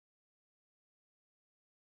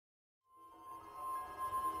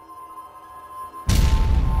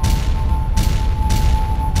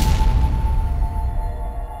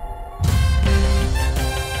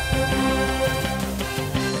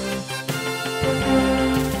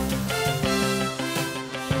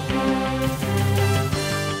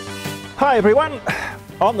Hi everyone,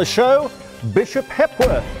 on the show, Bishop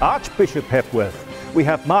Hepworth, Archbishop Hepworth. We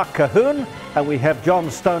have Marc Colquhou and we have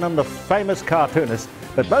John Stoneham, the famous cartoonist,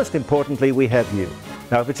 but most importantly we have you.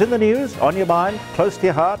 Now if it's in the news, on your mind, close to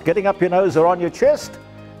your heart, getting up your nose or on your chest,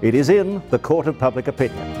 it is in the court of public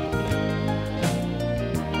opinion.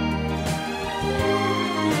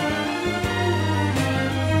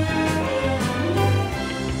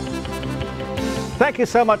 Thank you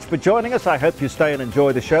so much for joining us. I hope you stay and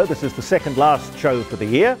enjoy the show. This is the second last show for the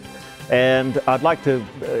year. And I'd like to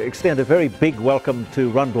extend a very big welcome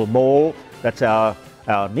to Rundle Mall. That's our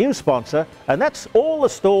new sponsor. And that's all the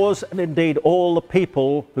stores and indeed all the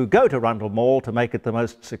people who go to Rundle Mall to make it the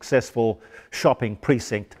most successful shopping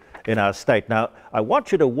precinct in our state. Now, I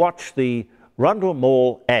want you to watch the Rundle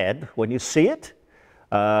Mall ad. When you see it,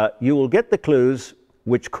 you will get the clues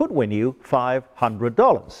which could win you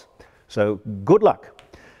 $500. So good luck.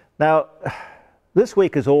 Now, this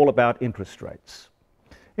week is all about interest rates.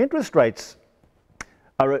 Interest rates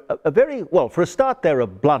are a very, well, for a start, they're a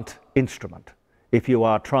blunt instrument if you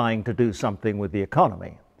are trying to do something with the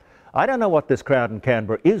economy. I don't know what this crowd in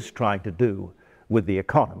Canberra is trying to do with the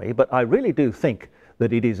economy, but I really do think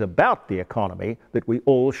that it is about the economy that we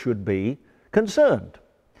all should be concerned.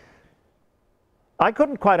 I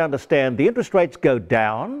couldn't quite understand, the interest rates go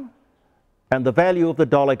down and the value of the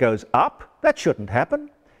dollar goes up. That shouldn't happen.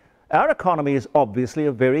 Our economy is obviously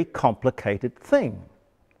a very complicated thing.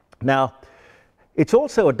 Now, it's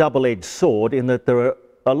also a double-edged sword in that there are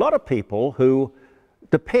a lot of people who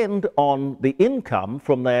depend on the income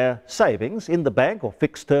from their savings in the bank or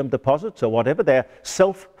fixed-term deposits or whatever. They're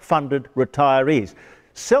self-funded retirees.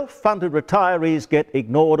 Self-funded retirees get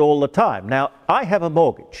ignored all the time. Now, I have a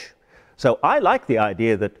mortgage, so I like the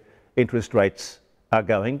idea that interest rates are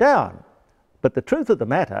going down. But the truth of the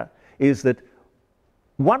matter is that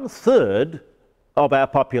 1/3 of our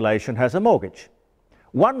population has a mortgage.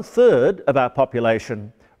 1/3 of our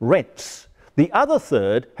population rents. The other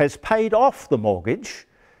third has paid off the mortgage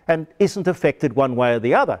and isn't affected one way or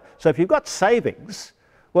the other. So if you've got savings,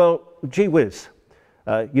 well, gee whiz,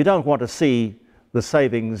 you don't want to see the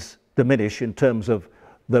savings diminish in terms of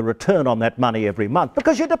the return on that money every month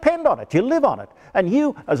because you depend on it, you live on it. And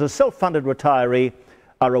you, as a self-funded retiree,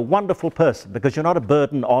 are a wonderful person because you're not a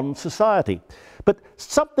burden on society. But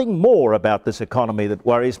something more about this economy that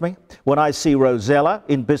worries me. When I see Rosella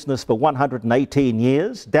in business for 118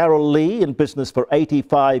 years, Darryl Lee in business for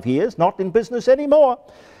 85 years, not in business anymore.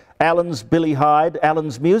 Alan's Billy Hyde,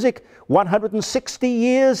 Alan's Music, 160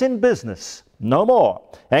 years in business, no more.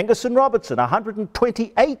 Angus and Robertson,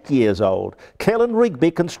 128 years old. Kellen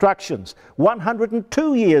Rigby Constructions,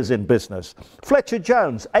 102 years in business. Fletcher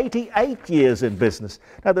Jones, 88 years in business.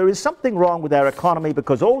 Now, there is something wrong with our economy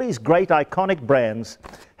because all these great iconic brands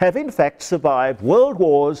have in fact survived world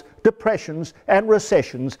wars, depressions and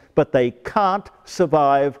recessions, but they can't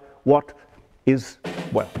survive what is,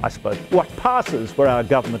 well, I suppose, what passes for our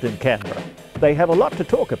government in Canberra. They have a lot to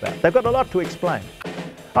talk about. They've got a lot to explain.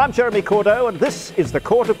 I'm Jeremy Cordeaux, and this is the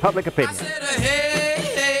Court of Public Opinion. I said, hey,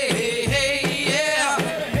 hey, hey, yeah.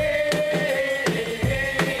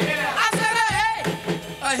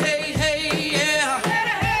 I said, hey, hey, yeah.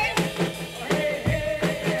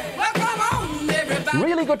 Well, come on, everybody.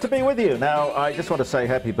 Really good to be with you. Now, I just want to say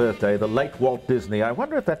happy birthday, the late Walt Disney. I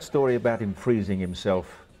wonder if that story about him freezing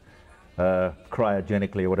himself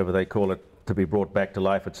cryogenically or whatever they call it to be brought back to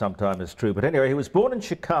life at some time is true. But anyway, he was born in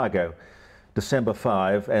Chicago, December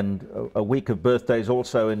 5, and a week of birthdays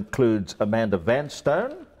also includes Amanda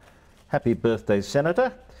Vanstone. Happy birthday,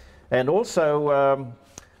 Senator. And also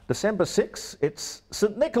December 6, it's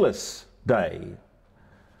St. Nicholas Day.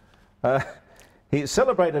 He's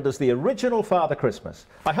celebrated as the original Father Christmas.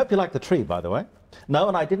 I hope you like the tree, by the way. No,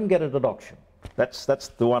 and I didn't get it at auction. That's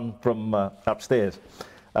the one from upstairs.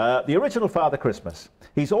 The original Father Christmas.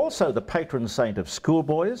 He's also the patron saint of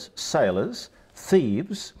schoolboys, sailors,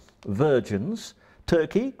 thieves, virgins,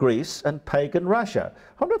 Turkey, Greece and pagan Russia.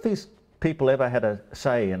 I wonder if these people ever had a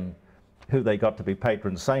say in who they got to be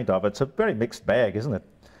patron saint of. It's a very mixed bag, isn't it?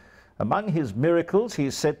 Among his miracles, he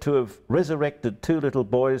is said to have resurrected 2 little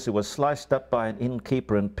boys who were sliced up by an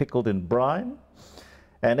innkeeper and pickled in brine.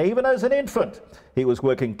 And even as an infant, he was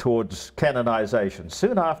working towards canonization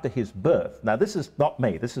soon after his birth. Now, this is not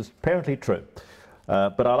me. This is apparently true.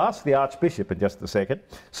 But I'll ask the Archbishop in just a second.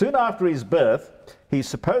 Soon after his birth, he's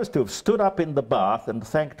supposed to have stood up in the bath and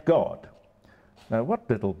thanked God. Now, what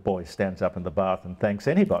little boy stands up in the bath and thanks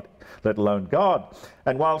anybody, let alone God?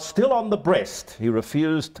 And while still on the breast, he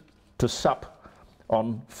refused to sup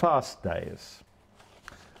on fast days.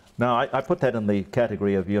 Now, I put that in the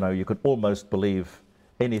category of, you know, you could almost believe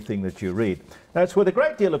anything that you read. Now, it's with a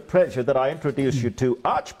great deal of pleasure that I introduce you to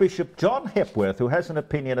Archbishop John Hepworth, who has an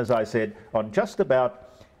opinion, as I said, on just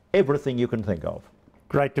about everything you can think of.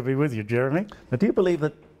 Great to be with you, Jeremy. Now, do you believe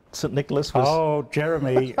that St. Nicholas was... Oh,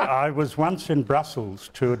 Jeremy, I was once in Brussels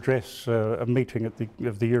to address a meeting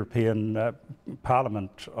of the European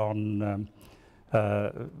Parliament on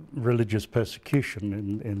religious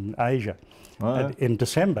persecution in Asia in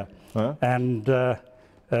December. And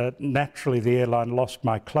naturally the airline lost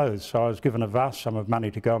my clothes, so I was given a vast sum of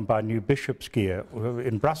money to go and buy new bishop's gear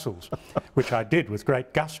in Brussels, which I did with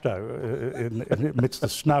great gusto amidst the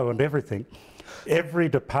snow and everything. Every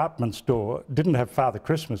department store didn't have Father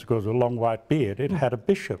Christmas because of a long white beard. It had a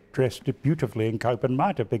bishop dressed beautifully in cope and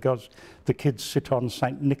mitre because the kids sit on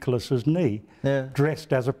St. Nicholas's knee,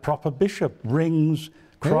 dressed as a proper bishop, rings,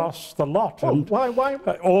 cross, the lot. Oh, and why?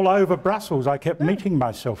 All over Brussels, I kept meeting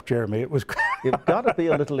myself, Jeremy. It was You've got to be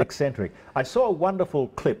a little eccentric. I saw a wonderful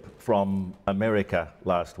clip from America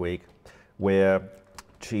last week where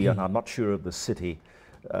and I'm not sure of the city,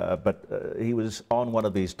 but he was on one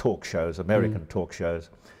of these talk shows, American talk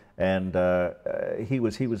shows, and he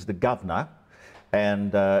was the governor,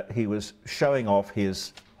 and he was showing off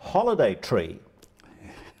his holiday tree.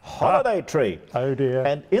 Oh dear.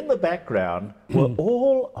 And in the background were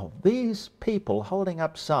all of these people holding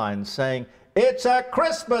up signs saying, "It's a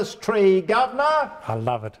Christmas tree, Governor!" I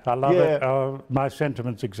love it. I love it. Oh, my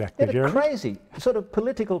sentiments exactly, Jeremy. Crazy sort of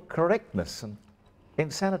political correctness and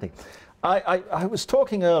insanity. I was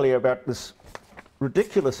talking earlier about this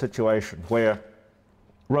ridiculous situation where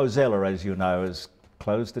Rosella, as you know, has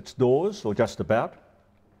closed its doors, or just about.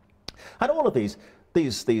 And all of these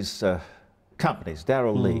companies,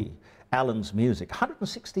 Darrell Lee, Allen's Music,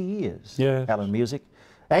 160 years, Allen Music.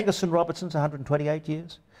 Angus and Robertson's 128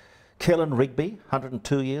 years. Kellen Rigby,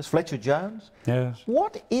 102 years. Fletcher Jones. Yes.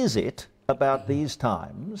 What is it about these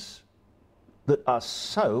times that are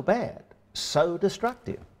so bad, so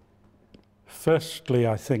destructive? Firstly,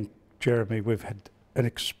 I think, Jeremy, we've had an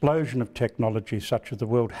explosion of technology such as the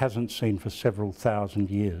world hasn't seen for several thousand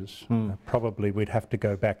years. Probably we'd have to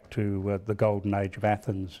go back to the golden age of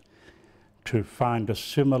Athens to find a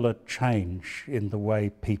similar change in the way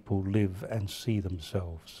people live and see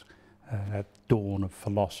themselves. At dawn of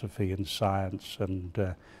philosophy and science and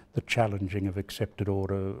the challenging of accepted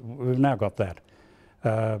order. We've now got that.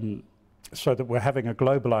 So that we're having a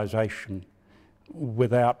globalization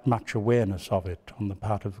without much awareness of it on the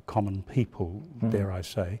part of the common people, dare I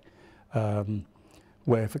say.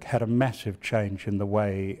 We've had a massive change in the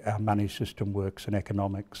way our money system works in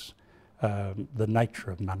economics, the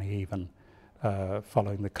nature of money even,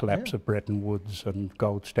 following the collapse of Bretton Woods and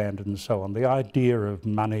gold standard and so on. The idea of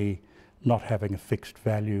money not having a fixed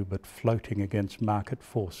value but floating against market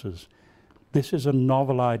forces. This is a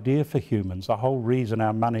novel idea for humans. The whole reason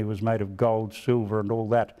our money was made of gold, silver and all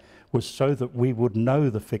that was so that we would know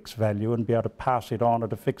the fixed value and be able to pass it on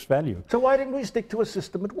at a fixed value. So why didn't we stick to a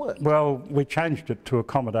system that worked? Well, we changed it to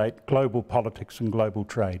accommodate global politics and global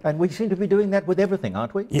trade. And we seem to be doing that with everything,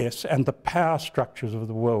 aren't we? Yes, and the power structures of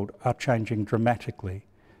the world are changing dramatically.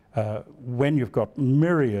 When you've got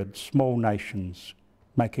myriad small nations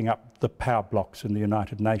making up the power blocks in the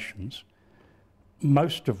United Nations,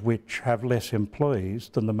 most of which have less employees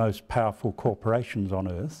than the most powerful corporations on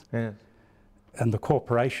earth. Yes. And the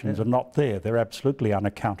corporations are not there. They're absolutely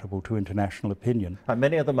unaccountable to international opinion. And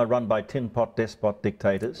many of them are run by tin pot despot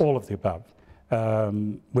dictators. All of the above.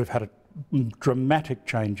 We've had a dramatic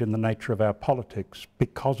change in the nature of our politics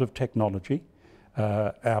because of technology.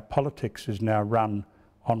 Our politics is now run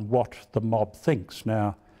on what the mob thinks.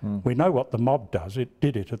 Now, we know what the mob does. It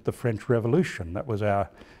did it at the French Revolution. That was our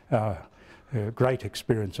great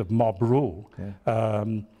experience of mob rule.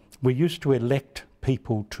 We used to elect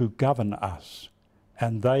people to govern us,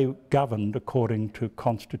 and they governed according to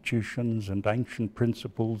constitutions and ancient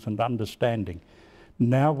principles and understanding.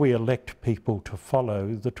 Now we elect people to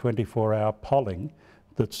follow the 24-hour polling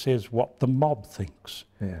that says what the mob thinks.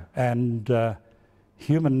 And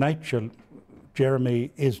human nature,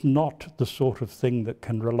 Jeremy, is not the sort of thing that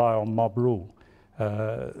can rely on mob rule.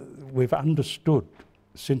 We've understood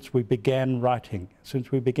since we began writing,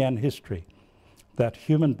 since we began history, that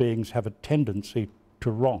human beings have a tendency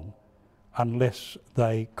to wrong unless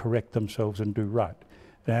they correct themselves and do right.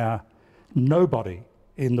 Now, nobody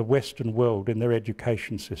in the Western world, in their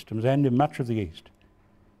education systems and in much of the East,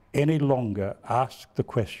 any longer asks the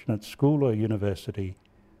question at school or university,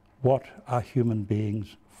 what are human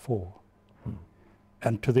beings for?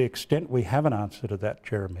 And to the extent we have an answer to that,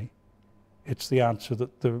 Jeremy, it's the answer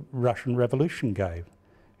that the Russian Revolution gave.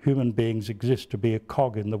 Human beings exist to be a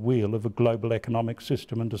cog in the wheel of a global economic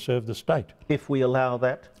system and to serve the state. If we allow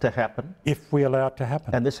that to happen? If we allow it to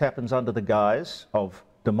happen. And this happens under the guise of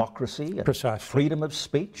democracy and Precisely. freedom of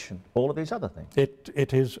speech and all of these other things.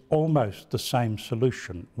 It is almost the same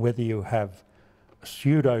solution, whether you have a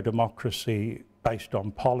pseudo-democracy based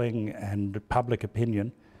on polling and public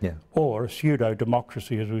opinion, or a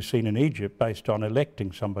pseudo-democracy, as we've seen in Egypt, based on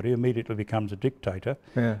electing somebody who immediately becomes a dictator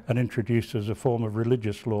and introduces a form of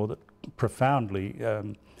religious law that profoundly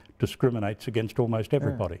discriminates against almost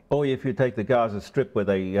everybody. Or if you take the Gaza Strip, where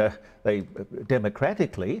they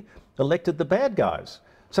democratically elected the bad guys.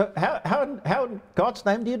 So how in God's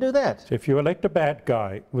name do you do that? So if you elect a bad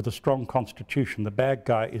guy with a strong constitution, the bad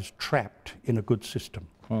guy is trapped in a good system.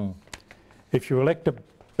 If you elect a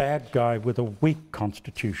bad guy with a weak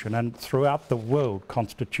constitution, and throughout the world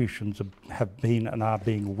constitutions have been and are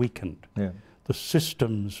being weakened, the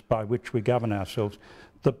systems by which we govern ourselves,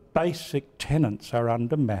 the basic tenets are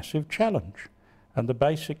under massive challenge. And the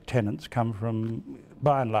basic tenets come from,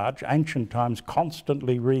 by and large, ancient times,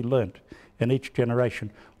 constantly relearnt in each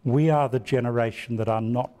generation. We are the generation that are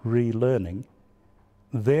not relearning.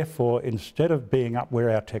 Therefore, instead of being up where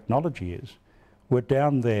our technology is, we're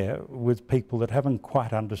down there with people that haven't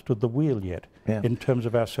quite understood the wheel yet in terms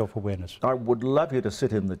of our self-awareness. I would love you to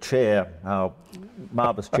sit in the chair, our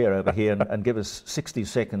marvellous chair over here, and give us 60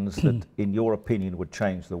 seconds that, in your opinion, would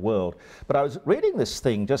change the world. But I was reading this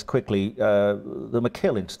thing just quickly. The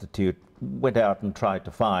McKell Institute went out and tried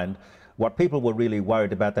to find what people were really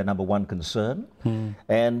worried about, their number one concern,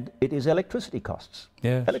 and it is electricity costs.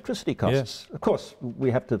 Electricity costs. Of course,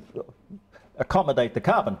 we have to accommodate the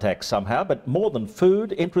carbon tax somehow, but more than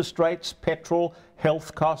food, interest rates, petrol,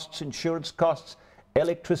 health costs, insurance costs,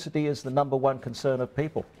 electricity is the number one concern of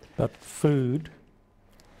people. But food,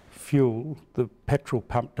 fuel, the petrol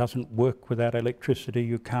pump doesn't work without electricity.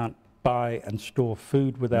 You can't buy and store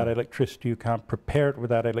food without electricity. You can't prepare it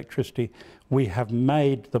without electricity. We have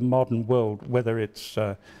made the modern world, whether it's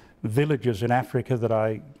villages in Africa that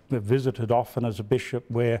I visited often as a bishop,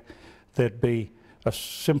 where there'd be a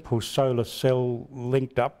simple solar cell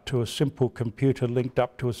linked up to a simple computer, linked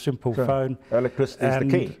up to a simple phone. Electricity is the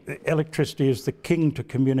key. Electricity is the king to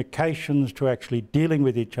communications, to actually dealing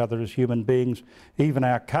with each other as human beings. Even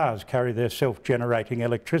our cars carry their self-generating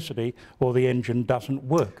electricity, or the engine doesn't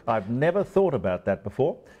work. I've never thought about that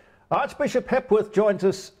before. Archbishop Hepworth joins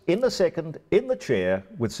us in the second, in the chair,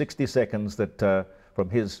 with 60 seconds that,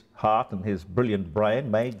 from his heart and his brilliant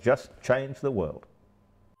brain, may just change the world.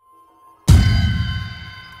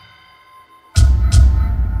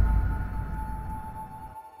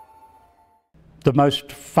 The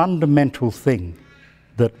most fundamental thing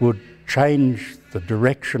that would change the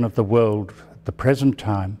direction of the world at the present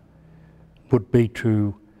time would be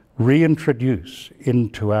to reintroduce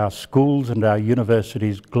into our schools and our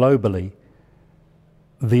universities globally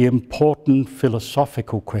the important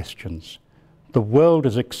philosophical questions. The world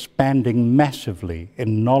is expanding massively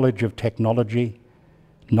in knowledge of technology,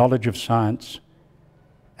 knowledge of science,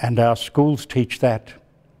 and our schools teach that,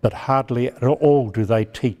 but hardly at all do they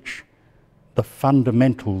teach the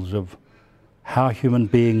fundamentals of how human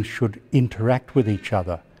beings should interact with each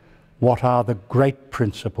other. What are the great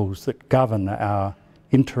principles that govern our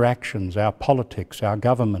interactions, our politics, our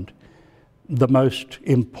government? The most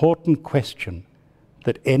important question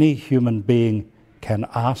that any human being can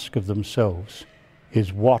ask of themselves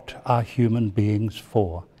is, what are human beings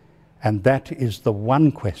for? And that is the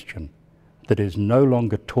one question that is no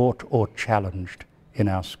longer taught or challenged in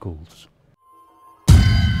our schools.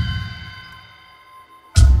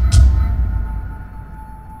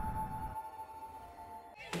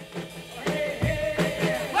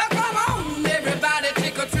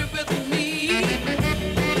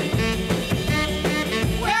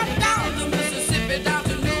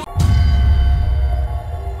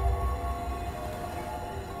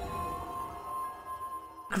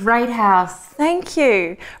 Great house. Thank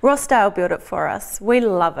you. Rossdale built it for us. We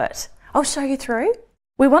love it. I'll show you through.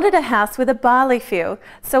 We wanted a house with a barley feel,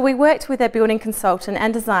 so we worked with our building consultant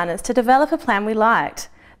and designers to develop a plan we liked.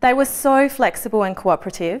 They were so flexible and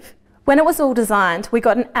cooperative. When it was all designed, we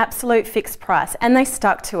got an absolute fixed price and they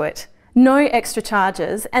stuck to it. No extra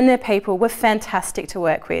charges, and their people were fantastic to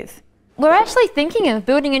work with. We're actually thinking of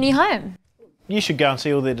building a new home. You should go and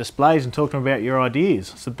see all their displays and talk to them about your ideas.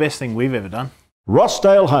 It's the best thing we've ever done.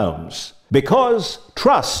 Rossdale Homes, because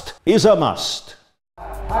trust is a must.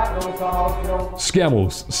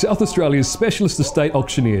 Scammels, South Australia's specialist estate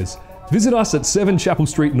auctioneers. Visit us at 7 Chapel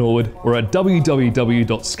Street, Norwood, or at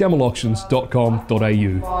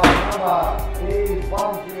www.scammelauctions.com.au.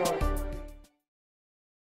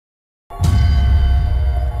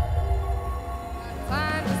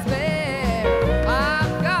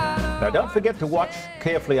 Now, don't forget to watch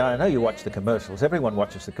carefully. I know you watch the commercials. Everyone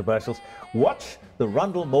watches the commercials. Watch the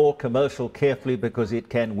Rundle Mall commercial carefully because it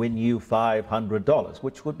can win you $500,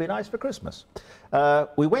 which would be nice for Christmas.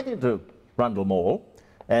 We went into Rundle Mall,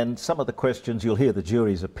 and some of the questions, you'll hear the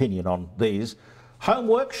jury's opinion on these.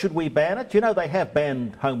 Homework, should we ban it? You know, they have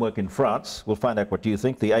banned homework in France. We'll find out what you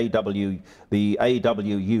think. The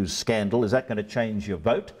AWU scandal, is that going to change your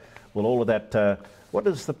vote? Well, all of that, what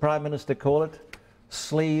does the Prime Minister call it?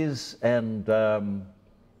 Sleaze and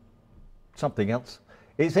something else.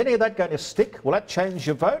 Is any of that going to stick? Will that change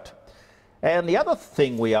your vote? And the other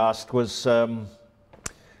thing we asked was,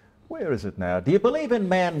 where is it now? Do you believe in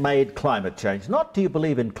man-made climate change? Not do you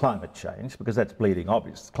believe in climate change, because that's bleeding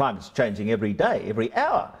obvious. Climate's changing every day, every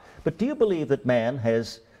hour. But do you believe that man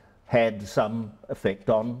has had some effect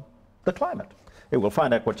on the climate? We'll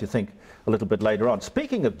find out what you think a little bit later on.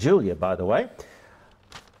 Speaking of Julia, by the way,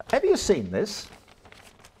 have you seen this?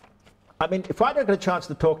 I mean, if I don't get a chance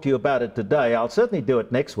to talk to you about it today, I'll certainly do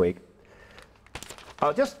it next week.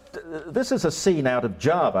 This is a scene out of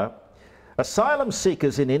Java. Asylum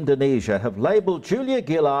seekers in Indonesia have labelled Julia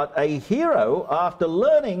Gillard a hero after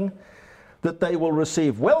learning that they will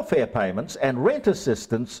receive welfare payments and rent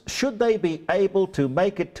assistance should they be able to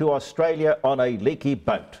make it to Australia on a leaky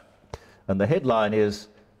boat. And the headline is,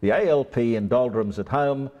 the ALP in doldrums at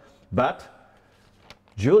home, but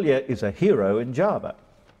Julia is a hero in Java.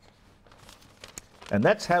 And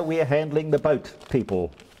that's how we're handling the boat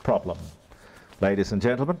people problem, ladies and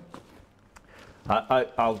gentlemen.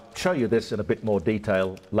 I'll show you this in a bit more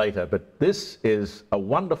detail later, but this is a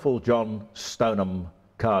wonderful John Stoneham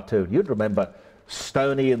cartoon. You'd remember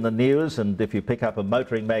Stoney in the news, and if you pick up a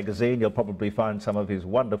motoring magazine, you'll probably find some of his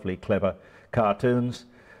wonderfully clever cartoons,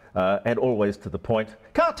 and always to the point.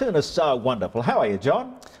 Cartoonists are wonderful. How are you,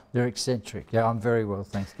 John? They're eccentric. Yeah, I'm very well,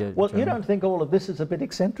 thanks. Well, John, you don't think all of this is a bit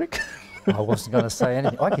eccentric? I wasn't going to say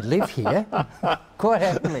anything. I could live here quite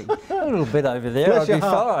happily. A little bit over there, Bless I'd be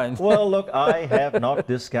fine. Well, look, I have not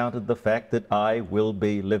discounted the fact that I will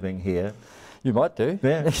be living here. You might do.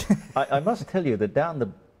 Yeah. I must tell you that down the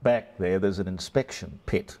back there's an inspection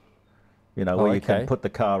pit, you know, where you can put the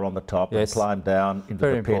car on the top and climb down into the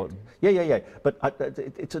pit. Important. Yeah. But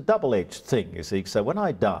it's a double-edged thing, you see. So when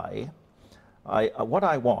I die, what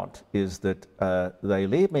I want is that they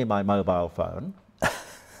leave me my mobile phone,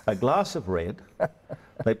 a glass of red,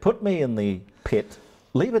 they put me in the pit,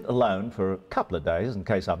 leave it alone for a couple of days in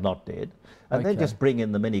case I'm not dead, and then just bring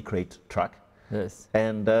in the mini-crete truck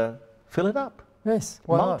and fill it up. Yes.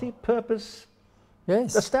 Multi-purpose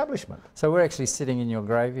establishment. So we're actually sitting in your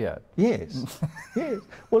graveyard. Yes. Yes.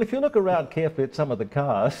 Well, if you look around carefully at some of the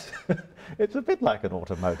cars, it's a bit like an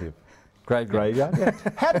automotive graveyard. Yeah.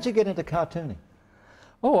 How did you get into cartooning?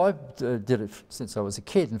 Oh, I did it since I was a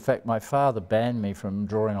kid. In fact, my father banned me from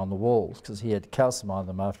drawing on the walls because he had to calcimine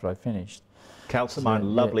them after I finished. Calcimine,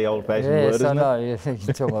 lovely old-fashioned word, isn't it? Yes, I know. You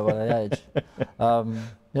can tell by my age.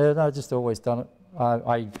 Yeah, no, just always done it.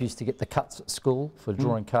 I used to get the cuts at school for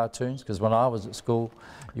drawing cartoons because when I was at school,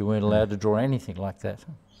 you weren't allowed to draw anything like that.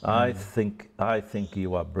 I think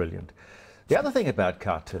you are brilliant. The other thing about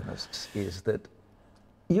cartoonists is that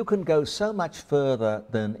you can go so much further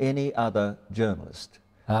than any other journalist.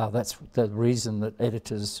 That's the reason that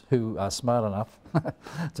editors who are smart enough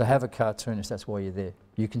to have a cartoonist, that's why you're there.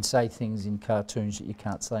 You can say things in cartoons that you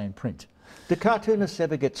can't say in print. Do cartoonists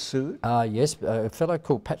ever get sued? Yes, a fellow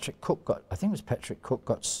called Patrick Cook got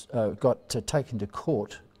taken to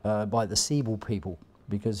court by the Siebel people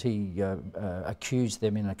because he accused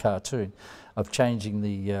them in a cartoon of changing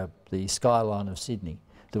the skyline of Sydney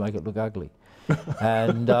to make it look ugly.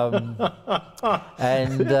 And they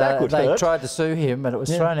tried to sue him, and it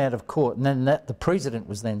was thrown out of court. And then the precedent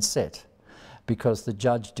was then set, because the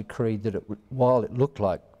judge decreed that while it looked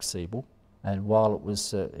like Siebel, and while it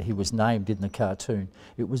was he was named in the cartoon,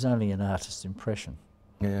 it was only an artist's impression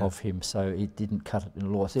of him, so it didn't cut it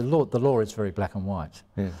in law. So the law is very black and white,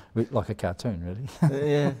 like a cartoon, really.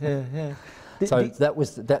 Yeah. So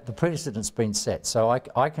the precedent's been set. So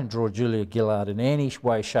I can draw Julia Gillard in any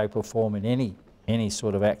way, shape or form in any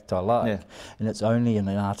sort of act I like, and it's only an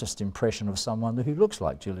artist impression of someone who looks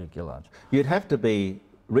like Julia Gillard. You'd have to be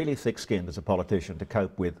really thick-skinned as a politician to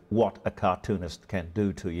cope with what a cartoonist can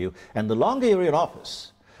do to you, and the longer you're in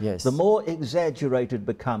office, the more exaggerated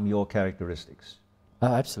become your characteristics.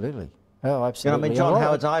 Oh, absolutely. Oh, absolutely. You know, I mean, John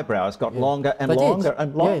Howard's eyebrows got longer and longer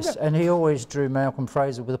and longer. Yes, and he always drew Malcolm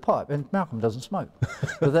Fraser with a pipe, and Malcolm doesn't smoke.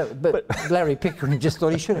 but Larry Pickering just thought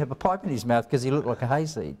he should have a pipe in his mouth because he looked like a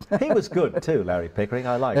hayseed. He was good too, Larry Pickering.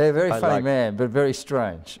 I like. Yeah, very funny man, but very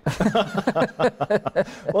strange.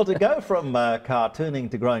 Well, to go from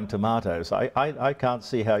cartooning to growing tomatoes, I can't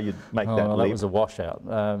see how you'd make that leap. That was a washout,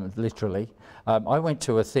 literally. I went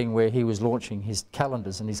to a thing where he was launching his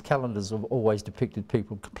calendars, and his calendars have always depicted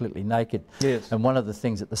people completely naked. Yes. And one of the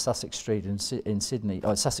things at the Sussex Street in Sydney,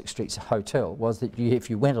 Sussex Street's hotel, was that if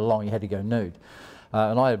you went along, you had to go nude.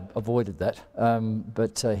 And I avoided that.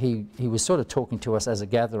 But he was sort of talking to us as a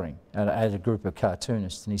gathering, as a group of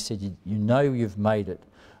cartoonists, and he said, you know you've made it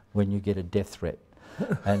when you get a death threat.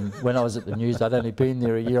 And when I was at the news, I'd only been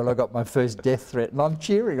there a year and I got my first death threat, and I'm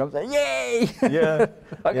cheering. I'm saying, yay! Yeah.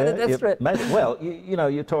 I got a death threat. Well, you know,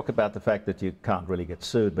 you talk about the fact that you can't really get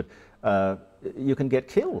sued, but you can get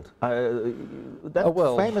killed.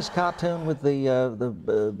 That famous cartoon with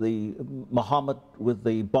the Muhammad with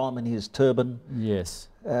the bomb in his turban. Yes.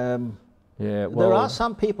 Yeah. Well, there are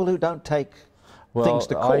some people who don't take things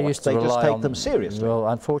to court. They just take them seriously. Well,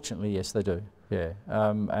 unfortunately, yes, they do. Yeah,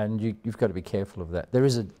 and you've got to be careful of that. There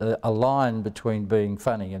is a line between being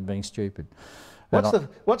funny and being stupid.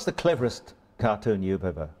 What's the cleverest cartoon you've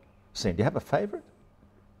ever seen? Do you have a favourite?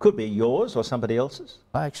 Could be yours or somebody else's.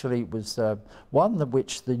 Actually, it was one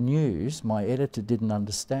which the news, my editor, didn't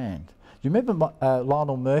understand. Do you remember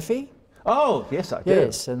Lionel Murphy? Oh, yes, I do.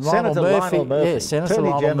 Yes, and Senator Lionel Murphy. Yes, Senator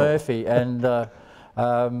Lionel Murphy, and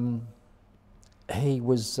he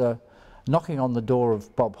was knocking on the door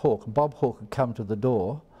of Bob Hawke, and Bob Hawke had come to the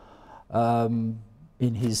door in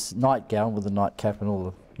his nightgown with a nightcap and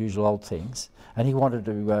all the usual old things, and he was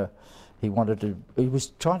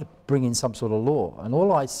trying to bring in some sort of law, and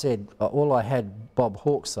all I had Bob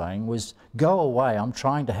Hawke saying was, "Go away, I'm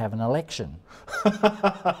trying to have an election."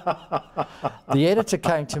 The editor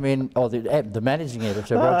came to me, or the managing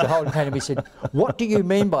editor, Roger Holden, came to me and said, "What do you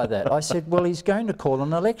mean by that?" I said, "Well, he's going to call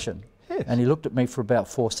an election." Yes. And he looked at me for about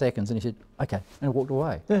 4 seconds and he said, "Okay," and he walked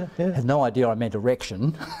away. Yeah, yeah. Had no idea I meant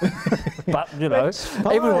erection, but you know,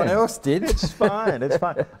 everyone else did. It's fine, it's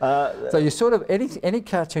fine. So you sort of, any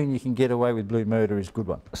cartoon you can get away with blue murder is a good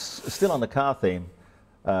one. Still on the car theme,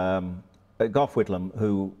 Gough Whitlam,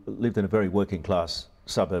 who lived in a very working class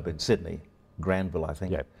suburb in Sydney, Granville, I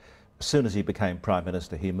think. Yep. As soon as he became Prime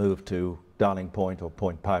Minister, he moved to Darling Point or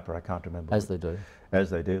Point Piper, I can't remember. As they do. As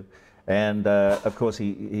they do. And of course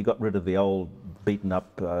he got rid of the old beaten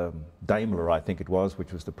up Daimler, I think it was,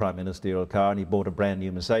 which was the prime ministerial car, and he bought a brand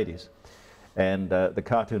new Mercedes. And the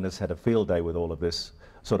cartoonists had a field day with all of this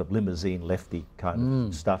sort of limousine lefty kind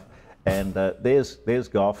of stuff. And there's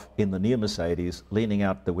Gough in the new Mercedes leaning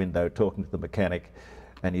out the window talking to the mechanic,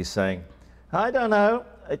 and he's saying, "I don't know,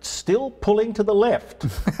 it's still pulling to the left."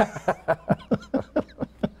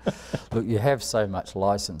 Look, you have so much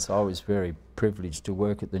licence. I was very privileged to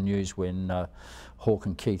work at the news when Hawke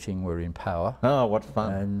and Keating were in power. Oh, what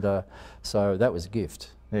fun. And so that was a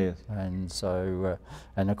gift. Yes. And so,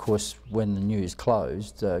 and of course, when the news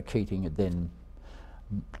closed, Keating had then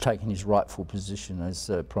taken his rightful position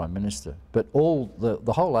as Prime Minister. But all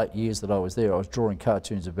the whole 8 years that I was there, I was drawing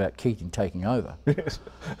cartoons about Keating taking over. Yes.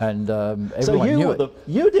 And everyone knew it.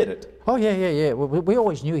 You did it? Oh, yeah, yeah, yeah. Well, we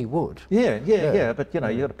always knew he would. Yeah, but you know,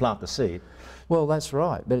 you got to plant the seed. Well, that's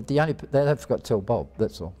right. But they forgot to tell Bob,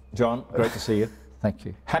 that's all. John, great to see you. Thank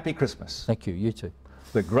you. Happy Christmas. Thank you, you too.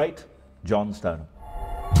 The great John Stoneham.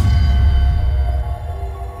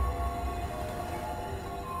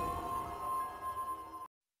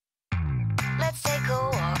 Let's take a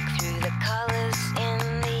walk through the colours in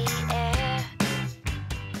the air.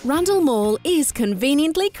 Rundle Mall is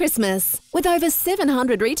conveniently Christmas. With over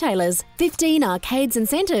 700 retailers, 15 arcades and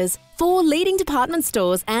centres, 4 leading department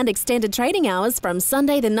stores and extended trading hours from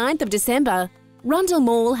Sunday the 9th of December, Rundle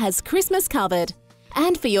Mall has Christmas covered.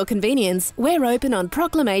 And for your convenience, we're open on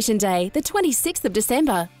Proclamation Day, the 26th of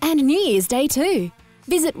December, and New Year's Day too.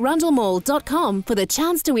 Visit rundlemall.com for the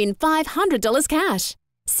chance to win $500 cash.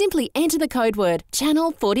 Simply enter the code word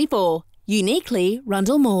Channel44, uniquely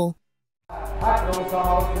Rundle Mall.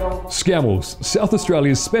 Scammels, South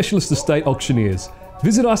Australia's specialist estate auctioneers.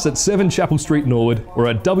 Visit us at 7 Chapel Street, Norwood, or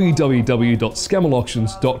at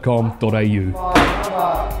www.scammelauctions.com.au.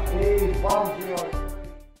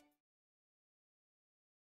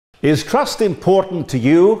 Is trust important to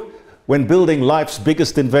you when building life's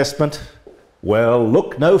biggest investment? Well,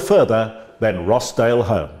 look no further than Rossdale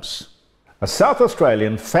Homes, a South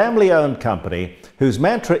Australian family-owned company whose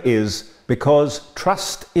mantra is "because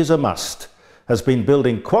trust is a must," has been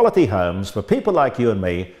building quality homes for people like you and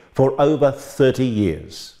me for over 30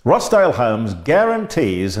 years. Rossdale Homes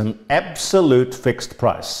guarantees an absolute fixed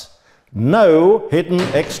price. No hidden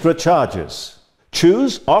extra charges.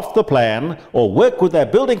 Choose off the plan or work with their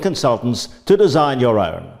building consultants to design your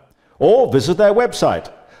own. Or visit their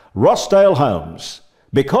website, Rossdale Homes,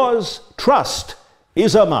 because trust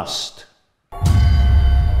is a must.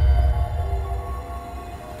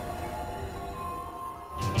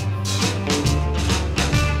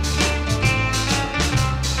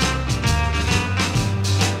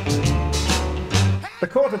 The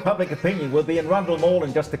Court of Public Opinion will be in Rundle Mall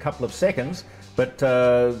in just a couple of seconds, but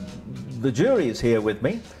the jury is here with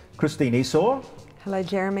me. Christine Esau. Hello,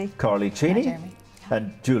 Jeremy. Coralie Cheney. Hi, Jeremy.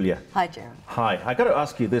 And Julia. Hi, Jeremy. Hi. I've got to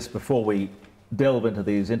ask you this before we delve into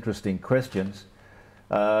these interesting questions.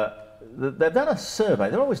 They've done a survey.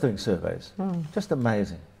 They're always doing surveys. Just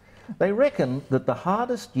amazing. They reckon that the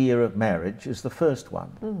hardest year of marriage is the first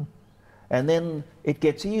one. And then it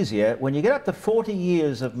gets easier. When you get up to 40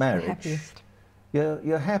 years of marriage,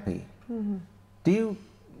 you're happy. Do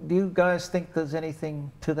you guys think there's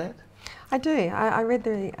anything to that? I do. I read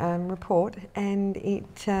the report, and it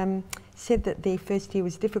said that the first year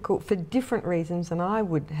was difficult for different reasons than I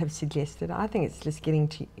would have suggested. I think it's just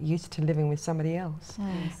getting used to living with somebody else.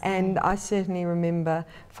 And I certainly remember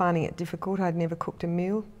finding it difficult. I'd never cooked a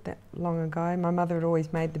meal that long ago. My mother had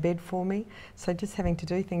always made the bed for me, so just having to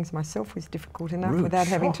do things myself was difficult enough without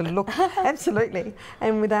having to look, absolutely,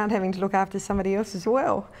 and without having to look after somebody else as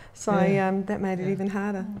well. So that made it even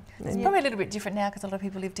harder. It's probably a little bit different now because a lot of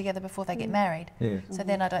people live together before they get married. So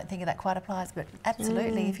then I don't think that quite applies, but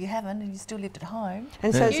absolutely, if you haven't and you still lived at home.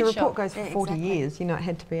 And so as the report goes for 40 years, you know, it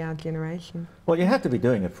had to be our generation. Well, you have to be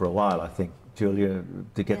doing it for a while, I think, Julia,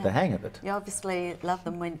 to get the hang of it. You obviously love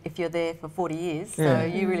them if you're there for 40 years, so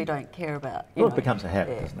you really don't care about, you know. Well, it becomes a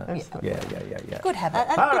habit, doesn't it? Yeah. Good habit.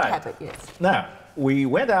 A good habit, yes. Now, we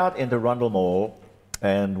went out into Rundle Mall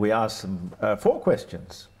and we asked some 4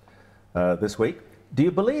 questions this week. Do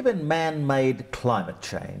you believe in man-made climate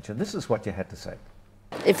change? And this is what you had to say.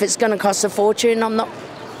 If it's going to cost a fortune, I'm not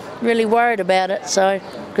really worried about it, so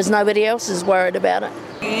because nobody else is worried about it.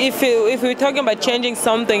 If we're talking about changing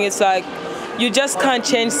something, it's like you just can't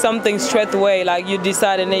change something straight away. Like you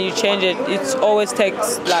decide and then you change it. It always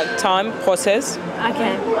takes like time, process.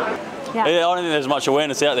 Okay. Yeah, I don't think there's much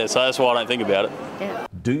awareness out there, so that's why I don't think about it. Yeah.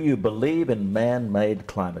 Do you believe in man-made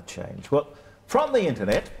climate change? Well, from the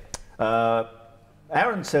internet,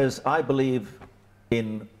 Aaron says, I believe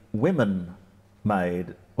in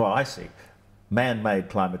women-made, well, I see, man-made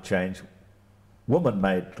climate change,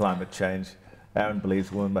 woman-made climate change. Aaron believes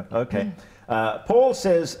woman-made, okay. Paul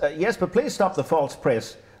says, yes, but please stop the false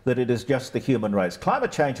press that it is just the human race.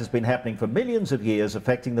 Climate change has been happening for millions of years,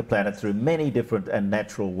 affecting the planet through many different and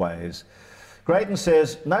natural ways. Graydon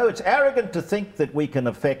says, no, it's arrogant to think that we can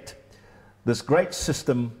affect this great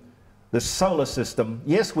system, this solar system.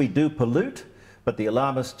 Yes, we do pollute, but the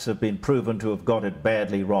alarmists have been proven to have got it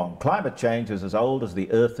badly wrong. Climate change is as old as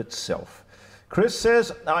the Earth itself. Chris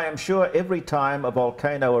says, I am sure every time a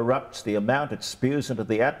volcano erupts, the amount it spews into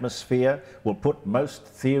the atmosphere will put most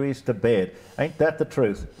theories to bed. Ain't that the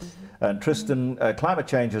truth? And Tristan, climate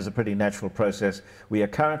change is a pretty natural process. We are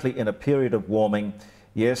currently in a period of warming.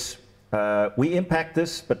 Yes, we impact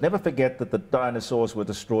this, but never forget that the dinosaurs were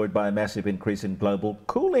destroyed by a massive increase in global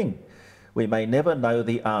cooling. We may never know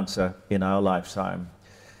the answer in our lifetime.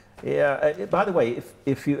 Yeah, by the way,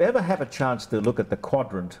 if you ever have a chance to look at the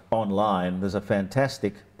quadrant online, there's a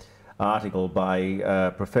fantastic article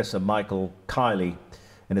by Professor Marc Colquhou,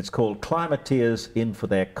 and it's called Climateers in for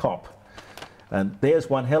Their COP. And there's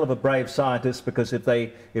one hell of a brave scientist, because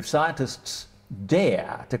if scientists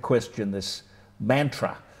dare to question this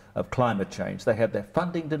mantra of climate change, they have their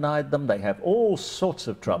funding denied them, they have all sorts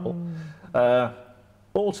of trouble,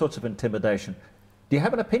 all sorts of intimidation. Do you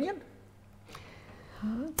have an opinion?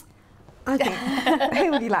 I think,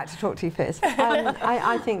 who would you like to talk to first?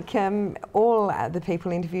 I think all the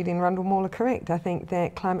people interviewed in Rundle Mall are correct. I think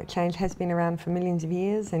that climate change has been around for millions of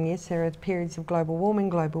years, and yes, there are periods of global warming,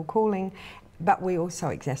 global cooling, but we also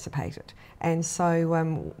exacerbate it. And so,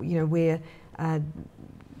 you know, we're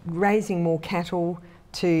raising more cattle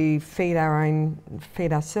to feed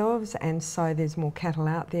ourselves, and so there's more cattle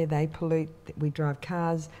out there. They pollute. We drive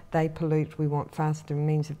cars. They pollute. We want faster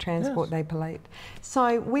means of transport. Yes. They pollute.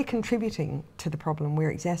 So we're contributing to the problem.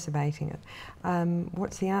 We're exacerbating it.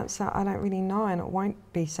 What's the answer? I don't really know, and it won't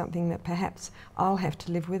be something that perhaps I'll have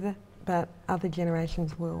to live with it, but other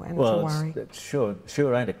generations will, and well, it's a worry. It's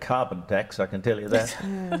sure ain't a carbon tax, I can tell you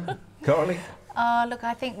that. Coralie? Look,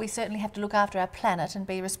 I think we certainly have to look after our planet and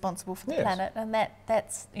be responsible for the planet, and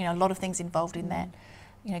that's, you know, a lot of things involved in that.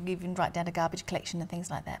 you know, even right down to garbage collection and things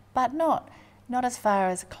like that. But not as far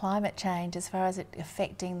as climate change, as far as it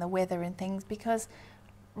affecting the weather and things, because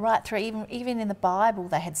right through, even in the Bible,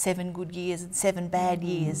 they had 7 good years and 7 bad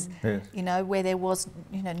years, Yes. you know, where there was,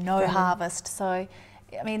 you know, no harvest. So,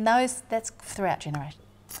 I mean, that's throughout generations.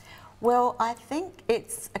 Well, I think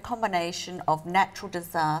it's a combination of natural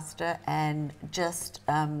disaster and just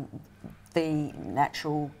the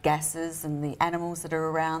natural gases and the animals that are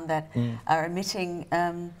around that are emitting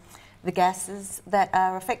the gases that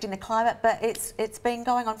are affecting the climate. But it's been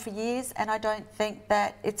going on for years, and I don't think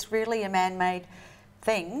that it's really a man-made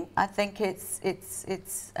thing. I think it's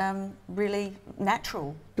really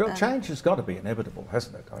natural. Well, change has got to be inevitable,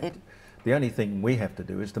 hasn't it? The only thing we have to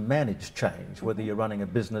do is to manage change, whether you're running a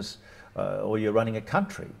business or you're running a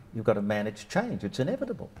country. You've got to manage change. It's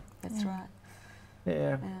inevitable. That's right.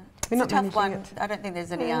 Yeah. It's a tough one. I don't think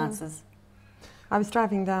there's any answers. I was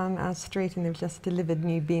driving down our street and they've just delivered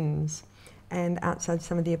new bins, and outside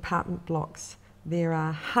some of the apartment blocks there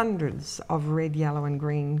are hundreds of red, yellow and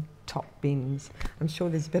green top bins. I'm sure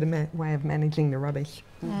there's a better way of managing the rubbish.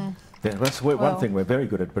 Yeah, that's one thing we're very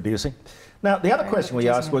good at producing. Now, the other question we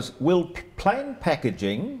asked was, will plain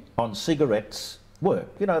packaging on cigarettes work?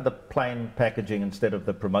 You know, the plain packaging instead of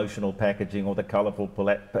the promotional packaging or the colourful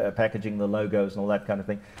packaging, the logos and all that kind of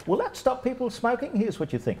thing. Will that stop people smoking? Here's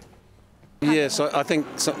what you think. Yes, I think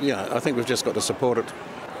so, I think we've just got to support it.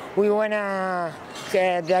 We want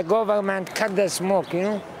the government cut the smoke, you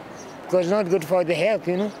know, because it's not good for the health,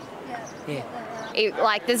 you know. Yeah.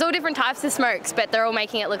 Like, there's all different types of smokes, but they're all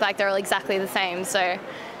making it look like they're all exactly the same, so,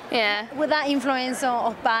 yeah. Would that influence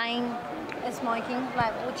of buying smoking?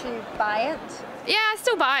 Like, would you buy it? Yeah, I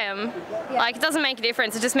still buy them. Yeah. Like, it doesn't make a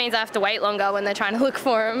difference. It just means I have to wait longer when they're trying to look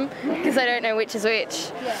for them, because I don't know which is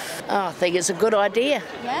which. Yeah. Oh, I think it's a good idea.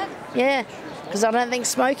 Yeah? Yeah, because I don't think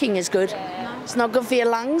smoking is good. No. It's not good for your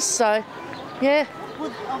lungs, so, yeah.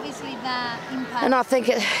 Would obviously that impact... And I think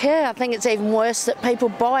it's even worse that people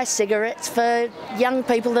buy cigarettes for young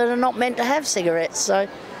people that are not meant to have cigarettes, so,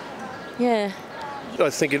 yeah. I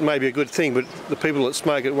think it may be a good thing, but the people that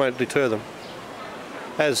smoke it won't deter them.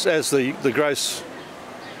 As the gross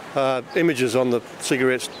images on the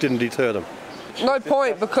cigarettes didn't deter them. No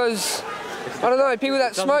point, because, I don't know, people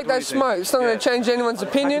that smoke, they smoke. It's not going to change anyone's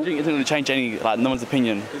opinion. It isn't going to change no one's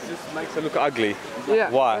opinion. It just makes it look ugly. Yeah,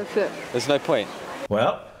 why? that's it. There's no point.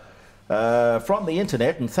 Well, from the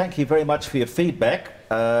internet, and thank you very much for your feedback,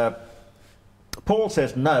 Paul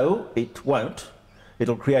says no, it won't.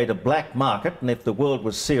 It'll create a black market, and if the world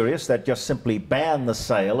was serious, they'd just simply ban the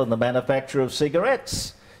sale and the manufacture of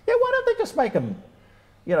cigarettes. Yeah, why don't they just make them,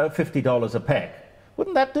 you know, $50 a pack?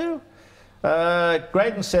 Wouldn't that do?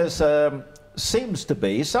 Graydon says, seems to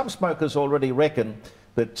be. Some smokers already reckon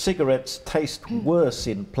that cigarettes taste worse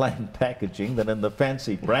in plain packaging than in the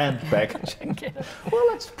fancy brand packaging. Well,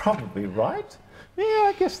 that's probably right. Yeah,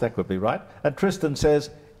 I guess that could be right. And Tristan says,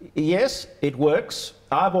 yes, it works.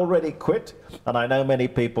 I've already quit, and I know many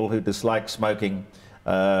people who dislike smoking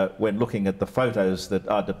when looking at the photos that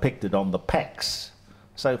are depicted on the packs.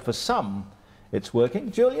 So for some, it's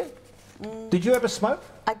working. Julia, did you ever smoke?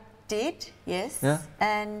 I did, yes. Yeah?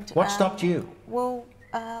 And what stopped you? Well,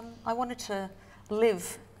 I wanted to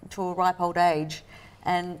live to a ripe old age,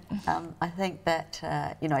 and I think that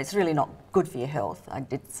you know, it's really not good for your health. I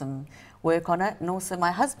did some work on it, and also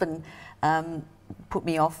my husband put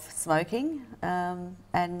me off smoking,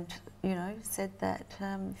 and you know, said that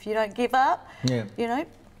if you don't give up, you know.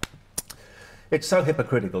 It's so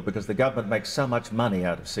hypocritical because the government makes so much money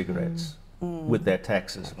out of cigarettes with their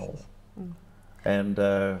taxes and all. And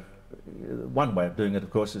one way of doing it, of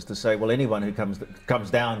course, is to say, well, anyone who comes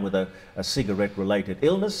down with a cigarette-related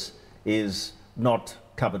illness is not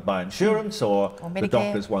covered by insurance, or the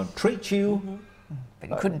doctors won't treat you. But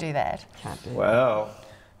you couldn't do that. Well,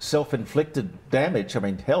 self-inflicted damage. I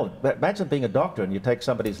mean, hell, imagine being a doctor and you take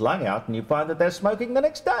somebody's lung out and you find that they're smoking the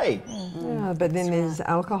next day. Yeah, but then there's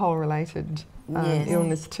alcohol-related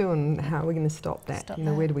illness too, and how are we going to stop that? You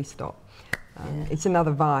know, where do we stop? It's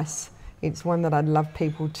another vice. It's one that I'd love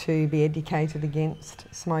people to be educated against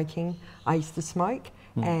smoking. I used to smoke,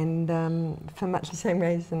 and for much the same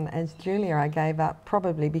reason as Julia, I gave up,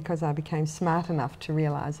 probably because I became smart enough to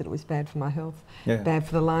realise that it was bad for my health, bad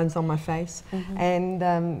for the lines on my face. And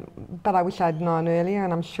but I wish I'd known earlier,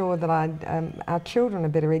 and I'm sure that our children are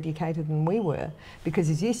better educated than we were, because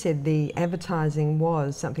as you said, the advertising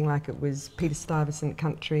was something like it was Peter Stuyvesant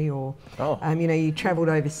country, or you know, you travelled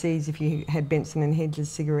overseas if you had Benson and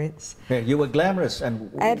Hedges cigarettes. Yeah, you were glamorous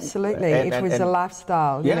and absolutely, it was a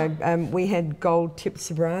lifestyle. You know, we had gold tips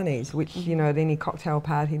Sobranis, which, you know, at any cocktail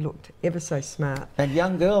party looked ever so smart. And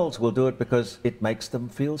young girls will do it because it makes them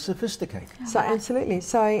feel sophisticated. So absolutely.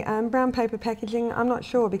 So brown paper packaging, I'm not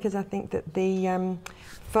sure, because I think that the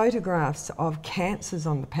photographs of cancers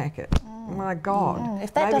on the packet, my God.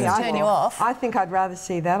 If that doesn't turn you off. I think I'd rather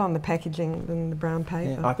see that on the packaging than the brown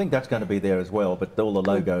paper. Yeah, I think that's going to be there as well, but all the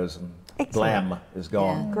logos and glam is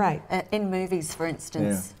gone. Yeah. Great. In movies, for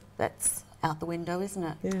instance, that's out the window, isn't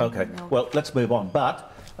it? Yeah. Okay, well, let's move on.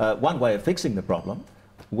 But one way of fixing the problem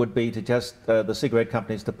would be to just the cigarette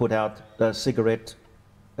companies to put out cigarette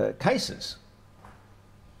cases.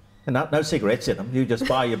 And no cigarettes in them. You just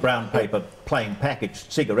buy your brown paper plain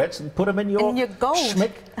packaged cigarettes and put them in your gold.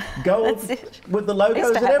 Schmick gold with the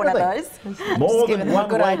logos and everything. More than one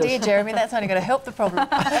good way idea, Jeremy. That's only going to help the problem.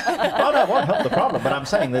 Oh, no, it won't help the problem, but I'm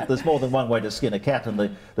saying that there's more than one way to skin a cat,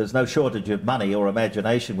 and there's no shortage of money or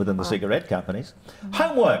imagination within the cigarette companies.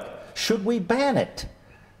 Homework. Should we ban it?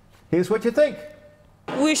 Here's what you think.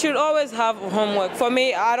 We should always have homework. For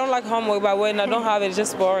me, I don't like homework, but when I don't have it, it's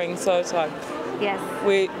just boring. So it's like,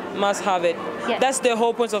 we must have it. That's the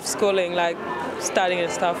whole point of schooling, like studying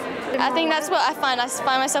and stuff. I think that's what I find. I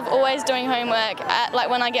find myself always doing homework. Like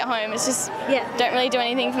when I get home, it's just don't really do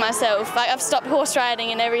anything for myself. Like I've stopped horse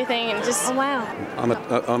riding and everything, and just. Oh wow.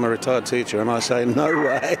 I'm a retired teacher, and I say no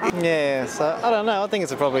way. Yeah, so I don't know. I think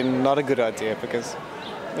it's probably not a good idea, because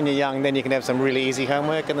when you're young, then you can have some really easy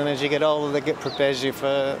homework, and then as you get older, that prepares you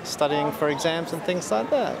for studying for exams and things like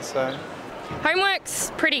that. So.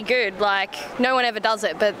 Homework's pretty good. Like no one ever does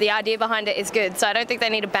it, but the idea behind it is good. So I don't think they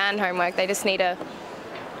need to ban homework. They just need to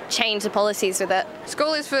change the policies with it.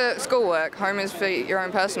 School is for schoolwork. Home is for your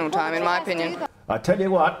own personal time, in my opinion. I tell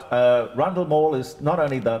you what, Rundle Mall is not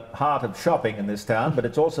only the heart of shopping in this town, but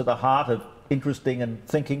it's also the heart of interesting and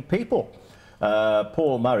thinking people.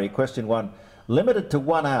 Paul Murray, question 1. Limited to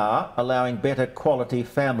 1 hour, allowing better quality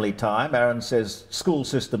family time. Aaron says school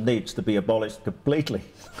system needs to be abolished completely.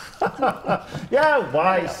 Yeah,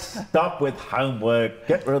 why stop with homework?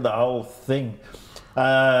 Get rid of the whole thing.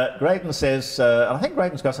 Graydon says, I think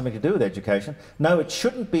Graydon's got something to do with education. No, it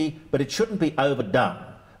shouldn't be, but it shouldn't be overdone.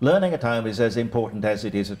 Learning at home is as important as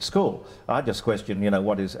it is at school. I just question, you know,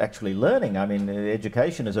 what is actually learning? I mean,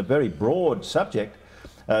 education is a very broad subject.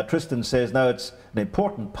 Tristan says, no, it's an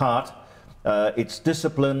important part. It's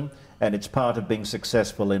discipline, and it's part of being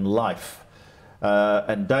successful in life.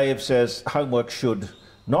 And Dave says homework should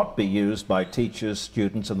not be used by teachers,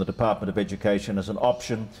 students and the Department of Education as an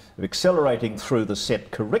option of accelerating through the set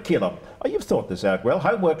curriculum. Oh, you've thought this out well.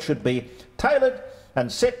 Homework should be tailored and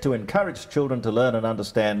set to encourage children to learn and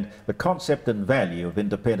understand the concept and value of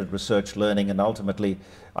independent research learning, and ultimately,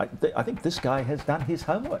 I think this guy has done his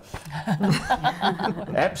homework.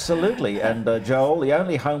 Absolutely. And Joel, the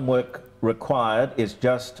only homework required is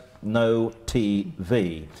just no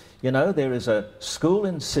TV. You know, there is a school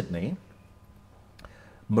in Sydney,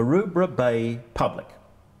 Maroubra Bay Public,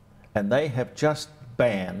 and they have just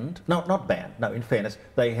banned, no, not banned, no, in fairness,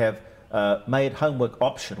 they have made homework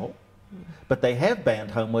optional, but they have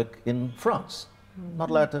banned homework in France. Not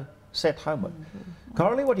allowed to set homework.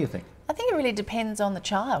 Coralie, what do you think? I think it really depends on the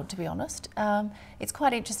child, to be honest. It's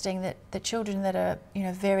quite interesting that the children that are, you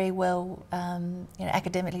know, very well, you know,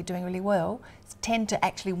 academically doing really well, tend to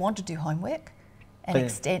actually want to do homework and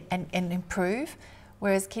extend and improve,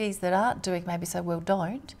 whereas kids that aren't doing maybe so well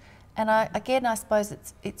don't. And again, I suppose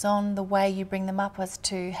it's on the way you bring them up as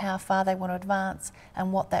to how far they want to advance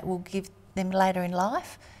and what that will give them later in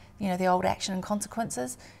life. You know, the old action and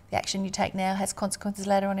consequences. The action you take now has consequences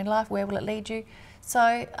later on in life. Where will it lead you? So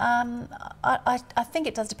I think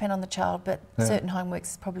it does depend on the child, but certain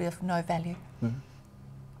homeworks is probably of no value.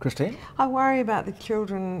 Christine? I worry about the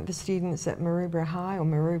children, the students at Maroubra High or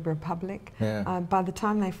Maroubra Public. By the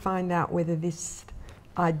time they find out whether this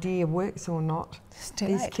idea works or not,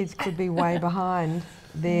 these kids could be way behind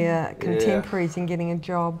their contemporaries in getting a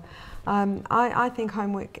job. I think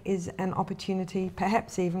homework is an opportunity,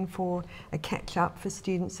 perhaps even for a catch-up for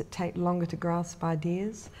students that take longer to grasp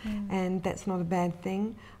ideas, and that's not a bad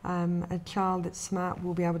thing. A child that's smart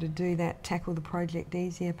will be able to do that, tackle the project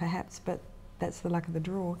easier perhaps, but that's the luck of the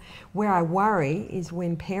draw. Where I worry is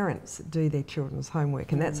when parents do their children's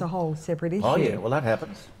homework, and that's a whole separate issue. Oh yeah, well that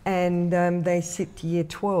happens. And they sit to year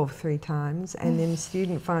 12 3 times, and then the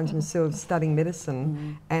student finds themselves studying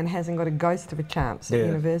medicine and hasn't got a ghost of a chance at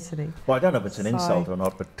university. Well, I don't know if it's an insult or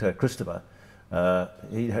not, but Christopher,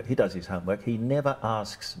 he does his homework. He never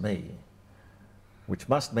asks me Which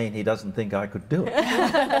must mean he doesn't think I could do it.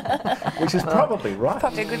 Which is probably right.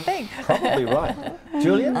 Probably a good thing. Probably right.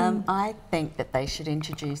 Julia? I think that they should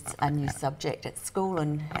introduce a new subject at school,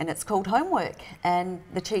 and it's called homework. And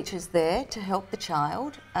the teacher's there to help the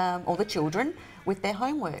child or the children with their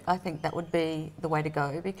homework. I think that would be the way to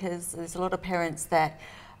go, because there's a lot of parents that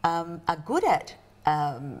are good at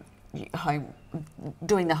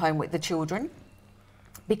doing the homework, the children,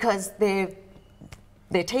 because they're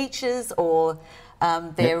teachers or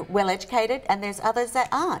they're well educated, and there's others that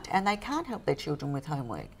aren't, and they can't help their children with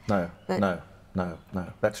homework. No,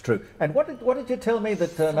 that's true. And what did you tell me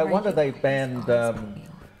that no wonder they banned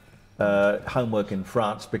homework in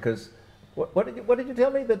France, because what did you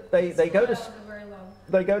tell me that they go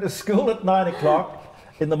to school at 9 o'clock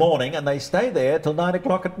in the morning and they stay there till 9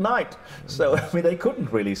 o'clock at night. So I mean, they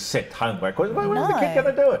couldn't really set homework. When's the kid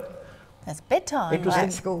going to do it? That's bedtime. Interesting.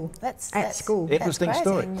 At school. That's at school. Interesting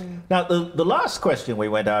story. Now, the last question we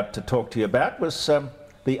went out to talk to you about was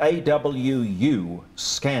the AWU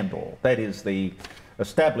scandal. That is the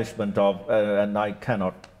establishment of, and I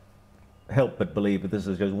cannot help but believe that this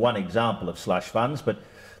is just one example of slush funds, but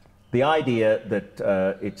the idea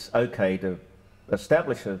that it's okay to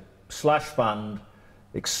establish a slush fund,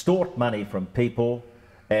 extort money from people,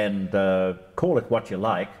 and call it what you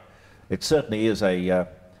like. It certainly is a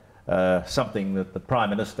something that the Prime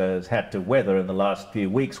Minister has had to weather in the last few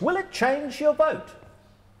weeks. Will it change your vote?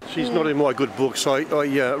 She's not in my good books. I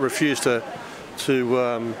refuse to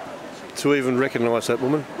even recognise that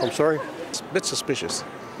woman. I'm sorry. It's a bit suspicious.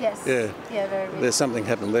 Yes. Yeah. Yeah, very. There's something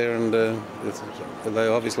happened there, and they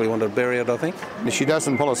obviously want to bury it, I think. If she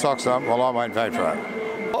doesn't pull her socks up, well, I won't vote for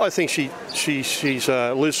her. I think she's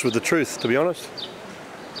loose with the truth, to be honest.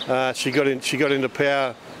 She got into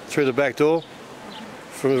power through the back door.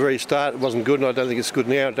 From the very start, it wasn't good, and I don't think it's good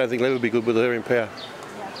now. I don't think it'll ever be good with her in power.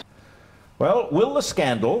 Well, will the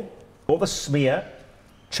scandal or the smear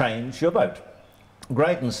change your vote?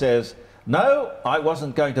 Graydon says, no, I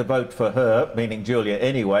wasn't going to vote for her, meaning Julia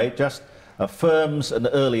anyway, just affirms an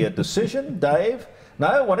earlier decision. Dave,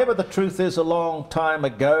 no, whatever the truth is a long time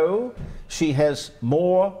ago, she has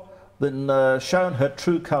more than shown her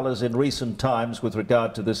true colours in recent times with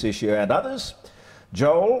regard to this issue and others.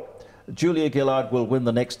 Joel, Julia Gillard will win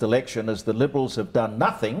the next election, as the Liberals have done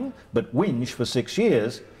nothing but whinge for 6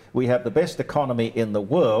 years. We have the best economy in the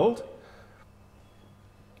world,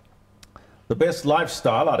 the best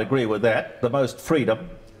lifestyle, I'd agree with that, the most freedom.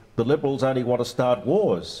 The Liberals only want to start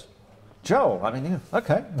wars. Joel, I mean,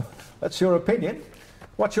 okay, that's your opinion.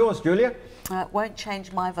 What's yours, Julia? It won't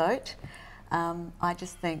change my vote. I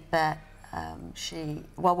just think that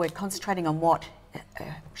while we're concentrating on what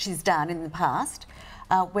she's done in the past,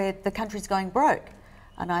 where the country's going broke.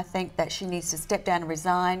 And I think that she needs to step down and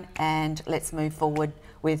resign, and let's move forward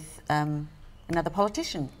with another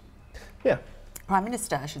politician. Yeah. Prime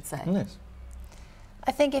Minister, I should say. Yes.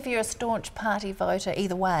 I think if you're a staunch party voter,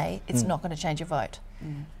 either way, it's not going to change your vote.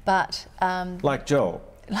 But like Joel.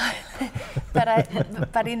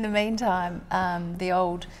 but in the meantime, the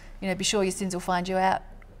old, be sure your sins will find you out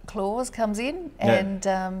clause comes in,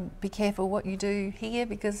 and be careful what you do here,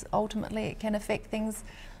 because ultimately it can affect things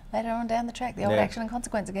later on down the track, the old action and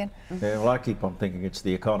consequence again. Yeah, well, I keep on thinking it's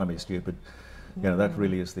the economy, stupid. That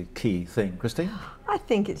really is the key thing. Christine? I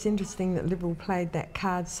think it's interesting that Liberal played that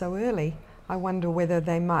card so early. I wonder whether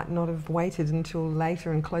they might not have waited until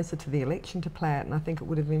later and closer to the election to play it, and I think it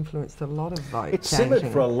would have influenced a lot of vote It's simmered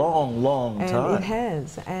for a long, long time. It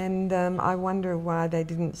has, and I wonder why they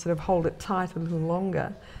didn't sort of hold it tight a little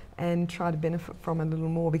longer and try to benefit from it a little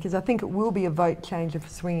more, because I think it will be a vote changer for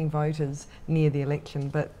swinging voters near the election,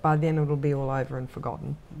 but by then it'll be all over and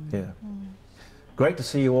forgotten. Yeah. Great to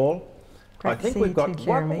see you all. Great I think we've got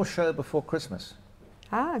one more show before Christmas.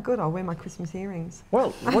 Ah, good. I'll wear my Christmas earrings. Well,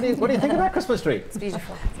 what do you think about Christmas tree? It's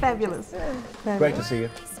beautiful. Fabulous. Great to see you.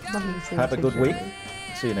 Lovely to see you. Have a good week.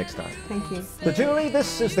 See you next time. Thank you. The jury,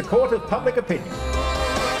 this is the court of public opinion.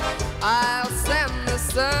 I'll send the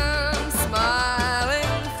sun smiling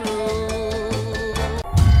through.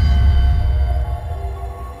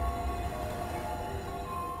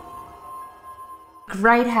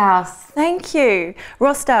 Great house. Thank you.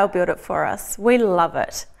 Rossdale built it for us. We love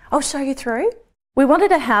it. I'll show you through. We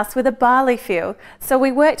wanted a house with a barley feel, so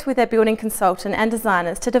we worked with our building consultant and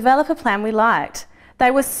designers to develop a plan we liked.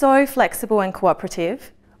 They were so flexible and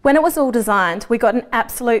cooperative. When it was all designed, we got an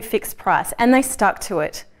absolute fixed price, and they stuck to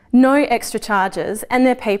it. No extra charges, and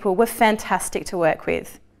their people were fantastic to work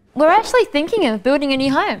with. We're actually thinking of building a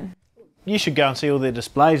new home. You should go and see all their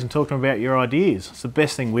displays and talk to them about your ideas. It's the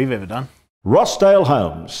best thing we've ever done. Rossdale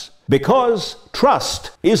Homes, because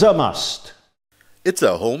trust is a must. It's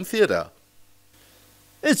a home theatre.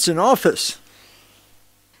 It's an office.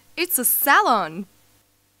 It's a salon.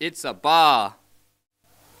 It's a bar.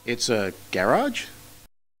 It's a garage.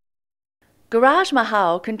 Garage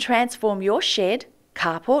Mahal can transform your shed,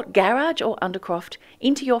 carport, garage or undercroft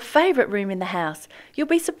into your favourite room in the house. You'll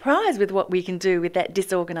be surprised with what we can do with that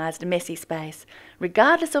disorganised and messy space.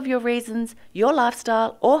 Regardless of your reasons, your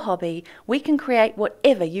lifestyle or hobby, we can create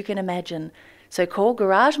whatever you can imagine. So call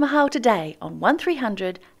Garage Mahal today on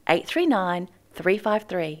 1300 839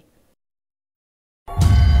 353.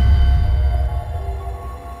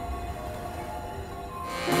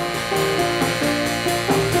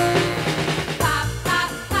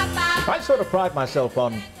 I sort of pride myself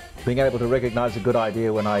on being able to recognise a good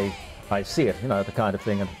idea when I see it, you know, the kind of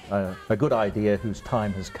thing. And a good idea whose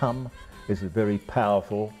time has come is a very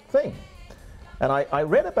powerful thing. And I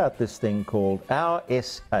read about this thing called Our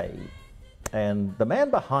SA, and the man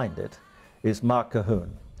behind it is Marc Colquhou,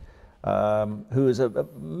 who is a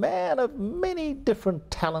man of many different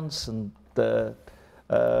talents and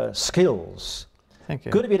skills. Thank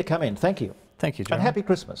you. Good of you to come in. Thank you. Thank you, John. And happy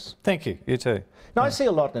Christmas. Thank you. You too. Now, I see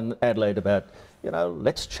a lot in Adelaide about, you know,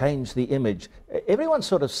 let's change the image. Everyone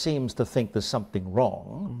sort of seems to think there's something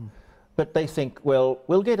wrong, but they think, well,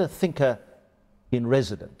 we'll get a thinker in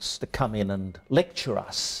residence to come in and lecture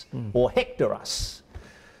us or hector us.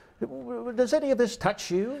 Does any of this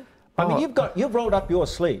touch you? I mean, you've rolled up your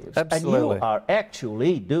sleeves. Absolutely. And you are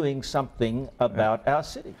actually doing something about our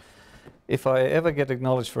city. If I ever get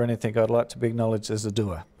acknowledged for anything, I'd like to be acknowledged as a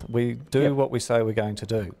doer. We do what we say we're going to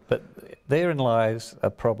do. But therein lies a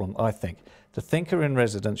problem, I think. The thinker in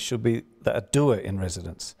residence should be a doer in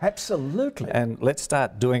residence. Absolutely. And let's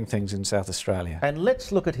start doing things in South Australia. And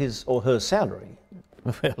let's look at his or her salary.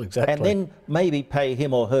 Well, exactly. And then maybe pay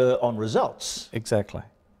him or her on results. Exactly.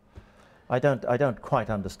 I don't quite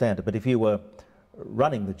understand it, but if you were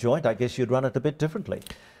running the joint, I guess you'd run it a bit differently.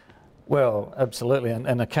 Well, absolutely, and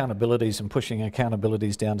accountabilities and pushing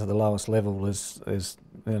accountabilities down to the lowest level is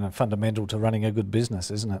you know, fundamental to running a good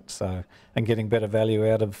business, isn't it? So, and getting better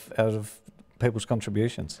value out of people's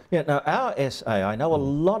contributions. Yeah. Now, our SA, I know a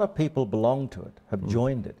lot of people belong to it, have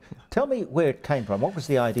joined it. Tell me where it came from. What was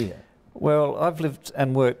the idea? Well, I've lived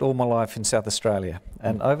and worked all my life in South Australia,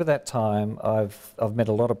 and over that time, I've met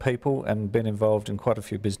a lot of people and been involved in quite a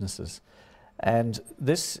few businesses. And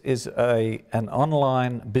this is an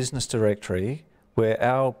online business directory where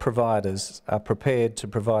our providers are prepared to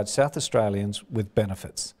provide South Australians with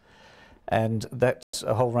benefits. And that's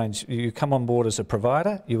a whole range. You come on board as a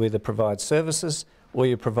provider, you either provide services or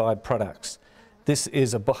you provide products. This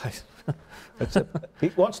is a bite.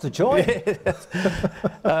 He wants to join.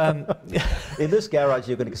 In this garage,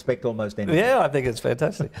 you can expect almost anything. Yeah, I think it's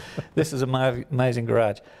fantastic. This is an amazing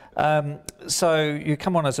garage. So you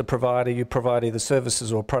come on as a provider, you provide either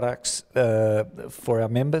services or products for our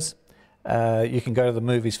members. You can go to the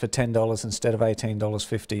movies for $10 instead of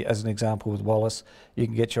 $18.50, as an example with Wallace. You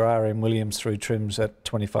can get your RM Williams through trims at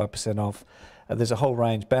 25% off. There's a whole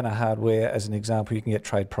range. Banner Hardware, as an example, you can get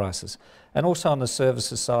trade prices. And also on the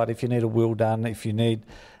services side, if you need a will done, if you need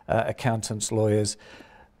accountants, lawyers.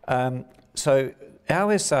 So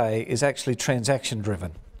our SA is actually transaction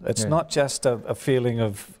driven. It's not just a feeling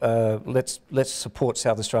of let's support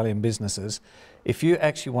South Australian businesses. If you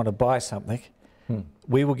actually want to buy something,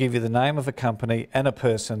 we will give you the name of a company and a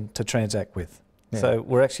person to transact with. So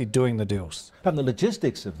we're actually doing the deals. And the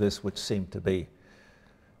logistics of this would seem to be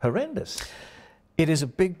horrendous. It is a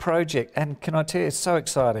big project, and can I tell you, it's so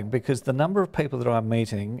exciting because the number of people that I'm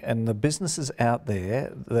meeting and the businesses out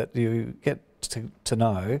there that you get to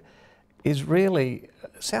know is really,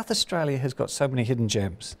 South Australia has got so many hidden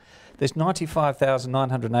gems. There's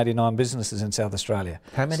 95,989 businesses in South Australia.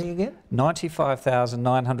 How many again?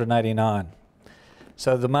 95,989.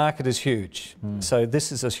 So the market is huge. So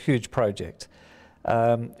this is a huge project.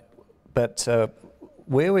 But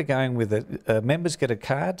where we're going with it, members get a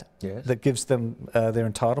card that gives them their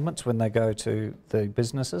entitlements when they go to the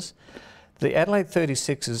businesses. The Adelaide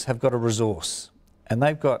 36ers have got a resource, and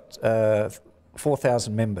they've got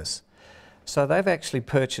 4,000 members. So they've actually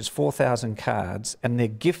purchased 4,000 cards, and they're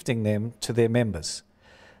gifting them to their members.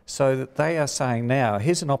 So that they are saying now,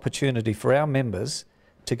 here's an opportunity for our members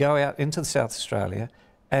to go out into South Australia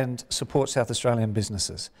and support South Australian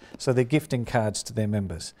businesses. So they're gifting cards to their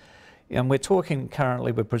members. And we're talking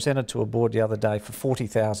currently, we presented to a board the other day for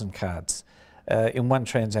 40,000 cards in one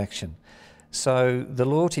transaction. So the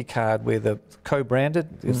loyalty card, where the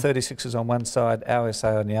co-branded, the 36ers on one side, our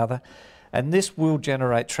SA on the other, and this will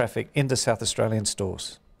generate traffic into South Australian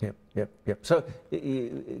stores. Yep. So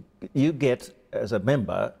you get, as a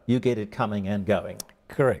member, you get it coming and going.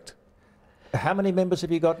 Correct. How many members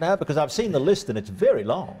have you got now? Because I've seen the list and it's very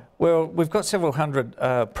long. Well, we've got several hundred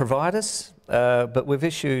providers, but we've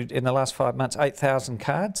issued in the last 5 months 8,000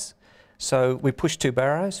 cards. So we push 2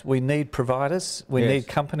 barrows. We need providers. We need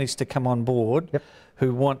companies to come on board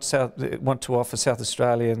who want to offer South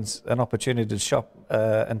Australians an opportunity to shop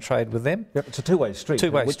and trade with them. Yep, it's a two-way street.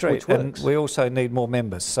 Two-way street, which works. and we also need more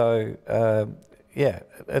members. So yeah,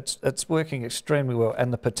 it's working extremely well,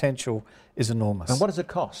 and the potential is enormous. And what does it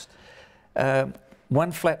cost?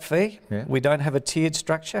 One flat fee. Yeah. We don't have a tiered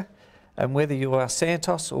structure, and whether you are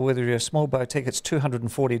Santos or whether you're a small boutique, it's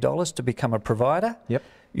 $240 to become a provider. Yep.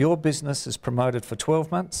 Your business is promoted for 12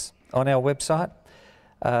 months on our website.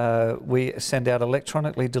 We send out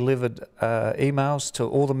electronically delivered emails to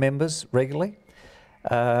all the members regularly.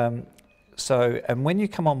 And when you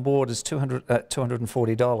come on board as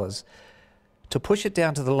 $240, to push it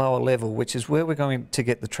down to the lower level, which is where we're going to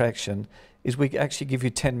get the traction, is we actually give you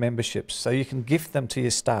 10 memberships. So you can gift them to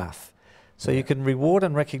your staff. So you can reward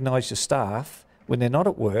and recognise your staff when they're not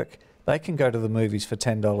at work. They can go to the movies for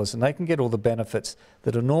 $10 and they can get all the benefits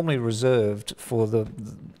that are normally reserved for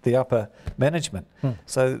the upper management.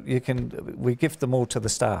 So we gift them all to the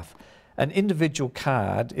staff. An individual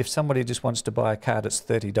card, if somebody just wants to buy a card, it's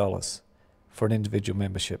 $30 for an individual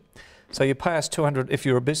membership. So you pay us $200. If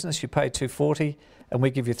you're a business, you pay $240, and we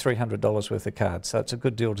give you $300 worth of cards. So it's a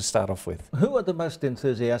good deal to start off with. Who are the most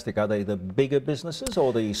enthusiastic? Are they the bigger businesses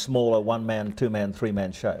or the smaller one-man, two-man,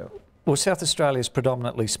 three-man show? Well, South Australia is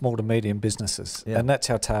predominantly small to medium businesses, and that's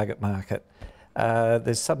our target market.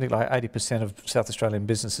 There's something like 80% of South Australian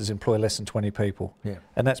businesses employ less than 20 people,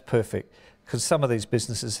 and that's perfect because some of these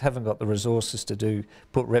businesses haven't got the resources to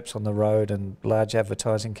put reps on the road and large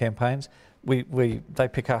advertising campaigns. They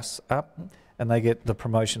pick us up and they get the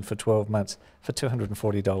promotion for 12 months for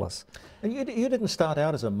 $240. And you didn't start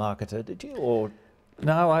out as a marketer, did you? Or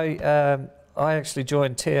no, I actually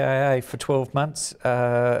joined TAA for 12 months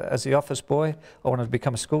as the office boy. I wanted to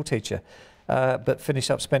become a school teacher, but finished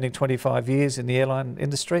up spending 25 years in the airline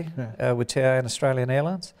industry with TAA and Australian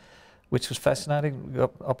Airlines, which was fascinating.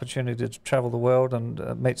 Got opportunity to travel the world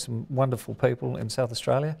and meet some wonderful people in South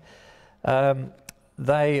Australia.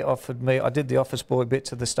 They offered me, I did the office boy bit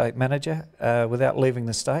to the state manager without leaving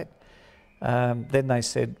the state. Then they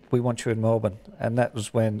said, we want you in Melbourne. And that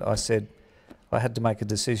was when I said, I had to make a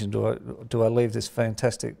decision. Do I leave this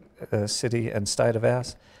fantastic city and state of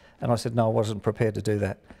ours? And I said, no, I wasn't prepared to do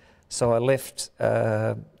that. So I left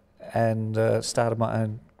and started my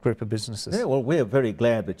own group of businesses. Yeah, well, we're very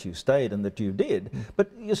glad that you stayed and that you did. But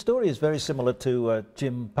your story is very similar to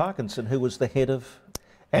Jim Parkinson, who was the head of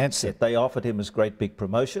Ansett. They offered him his great big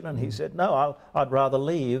promotion, and he said, no, I'd rather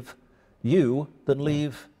leave you than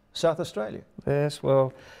leave South Australia. Yes,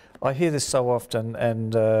 well, I hear this so often,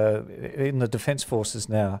 and in the Defence Forces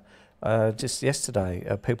now, just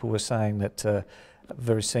yesterday, people were saying that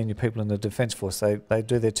very senior people in the Defence Force, they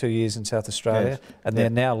do their 2 years in South Australia, and they're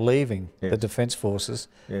now leaving the Defence Forces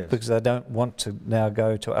because they don't want to now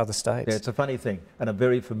go to other states. Yeah, it's a funny thing, and a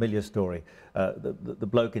very familiar story. The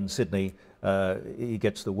bloke in Sydney, he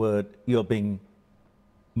gets the word, you're being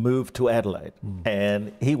moved to Adelaide,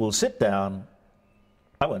 and he will sit down,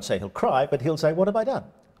 I won't say he'll cry, but he'll say, what have I done?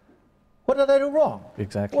 What did I do wrong?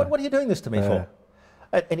 Exactly. What are you doing this to me for?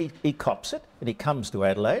 And he cops it, and he comes to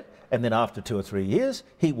Adelaide, and then after 2 or 3 years,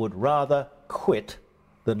 he would rather quit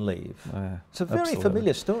than leave. It's a very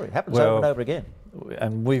familiar story. It happens over and over again.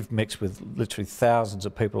 And we've mixed with literally thousands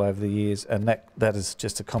of people over the years, and that is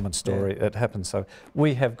just a common story. It happens. So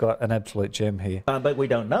we have got an absolute gem here. But we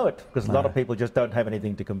don't know it, because a lot of people just don't have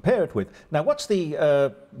anything to compare it with. Now, what's the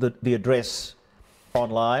address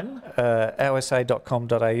online?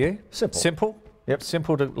 OSA.com.au. Simple. Simple. Yep.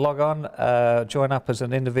 Simple to log on, join up as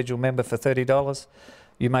an individual member for $30.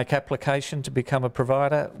 You make application to become a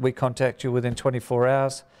provider. We contact you within 24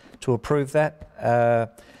 hours to approve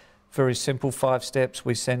that. Very simple, 5 steps.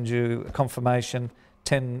 We send you a confirmation,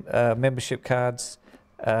 10 membership cards,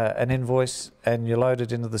 an invoice, and you're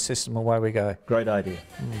loaded into the system. Away we go. Great idea.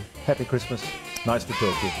 Happy Christmas. Nice to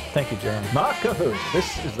talk to you. Thank you, Jeremy. Marc Colquhou,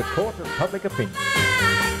 this is the Court of Public Opinion.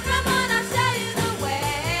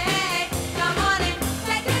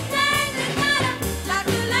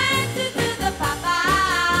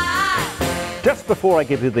 Just before I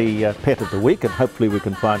give you the pet of the week, and hopefully we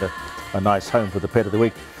can find a nice home for the pet of the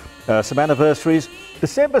week, some anniversaries.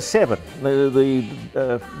 December 7th,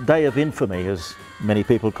 the Day of Infamy, as many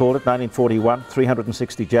people call it, 1941,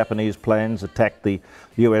 360 Japanese planes attacked the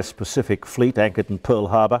US Pacific Fleet anchored in Pearl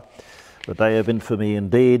Harbor. The Day of Infamy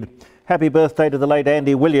indeed. Happy birthday to the late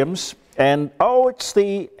Andy Williams. And, it's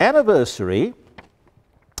the anniversary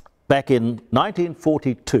back in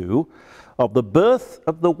 1942 of the birth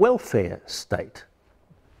of the welfare state.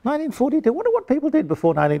 1942. I wonder what people did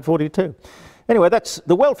before 1942. Anyway, that's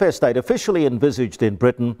the welfare state officially envisaged in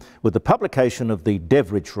Britain with the publication of the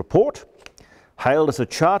Deveridge Report, hailed as a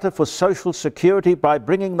charter for social security by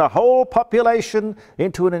bringing the whole population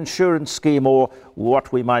into an insurance scheme, or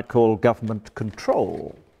what we might call government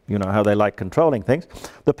control. You know how they like controlling things.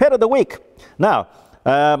 The pet of the week. Now,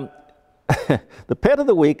 the pet of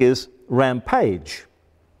the week is Rampage.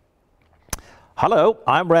 Hello,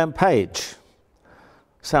 I'm Rampage.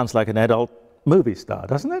 Sounds like an adult movie star,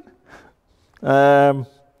 doesn't it?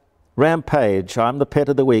 Rampage, I'm the pet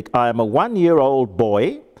of the week. I am a 1-year-old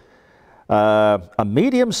boy, a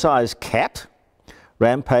medium-sized cat,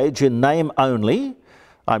 Rampage in name only.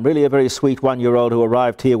 I'm really a very sweet 1-year-old who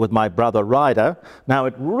arrived here with my brother Ryder. Now,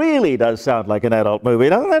 it really does sound like an adult movie,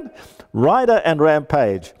 doesn't it? Ryder and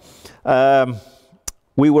Rampage.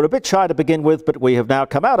 We were a bit shy to begin with, but we have now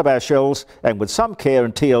come out of our shells, and with some care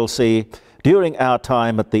and TLC, during our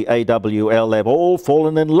time at the AWL, they've all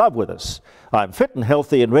fallen in love with us. I'm fit and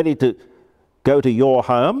healthy and ready to go to your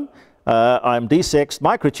home. I'm desexed,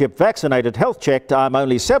 microchipped, vaccinated, health checked. I'm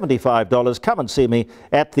only $75. Come and see me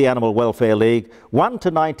at the Animal Welfare League, 1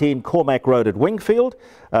 to 19 Cormac Road at Wingfield.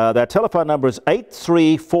 Their telephone number is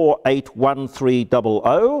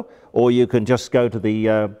 83481300, or you can just go to the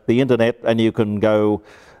internet and you can go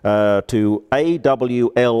to awlsa.com.au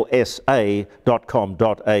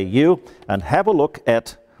and have a look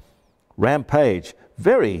at Rampage.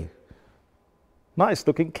 Very nice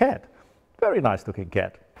looking cat. Very nice looking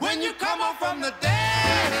cat. When you come up from the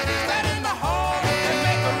dead, stand in the hall and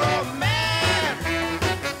make a romance.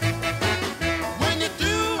 When you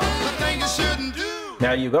do the thing you shouldn't do.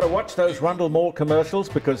 Now you've got to watch those Rundle Mall commercials,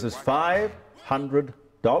 because there's $500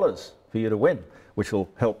 for you to win, which will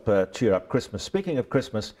help cheer up Christmas. Speaking of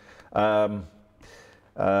Christmas, a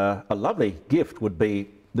lovely gift would be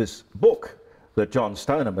this book that John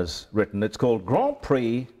Stoneham has written. It's called Grand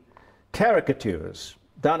Prix Caricatures,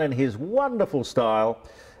 done in his wonderful style,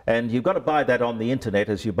 and you've got to buy that on the internet,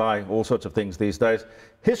 as you buy all sorts of things these days.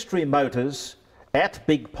 History Motors at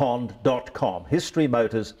bigpond.com. History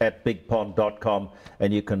Motors at bigpond.com,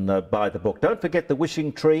 and you can buy the book. Don't forget the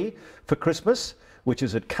Wishing Tree for Christmas, which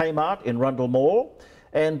is at Kmart in Rundle Mall.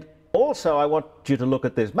 And also I want you to look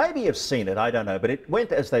at this. Maybe you've seen it, I don't know, but it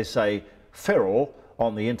went, as they say, feral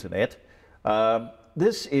on the internet.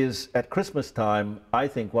 This is, at Christmas time, I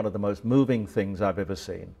think one of the most moving things I've ever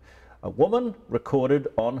seen. A woman recorded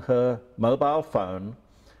on her mobile phone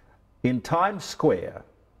in Times Square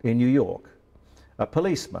in New York. A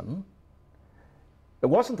policeman. It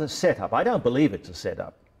wasn't a setup. I don't believe it's a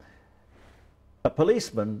setup. A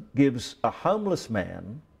policeman gives a homeless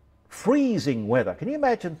man, freezing weather. Can you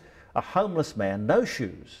imagine a homeless man, no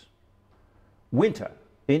shoes, winter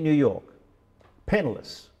in New York,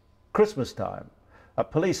 penniless, Christmas time? A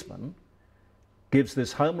policeman gives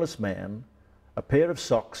this homeless man a pair of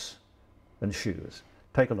socks and shoes.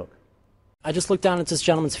 Take a look. I just looked down at this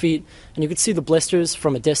gentleman's feet, and you could see the blisters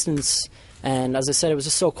from a distance. And as I said, it was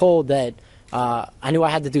just so cold that I knew I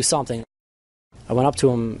had to do something. I went up to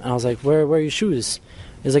him, and I was like, where are your shoes?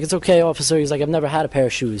 He's like, it's okay, officer. He's like, I've never had a pair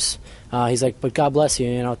of shoes. He's like, but God bless you,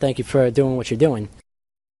 you know, thank you for doing what you're doing.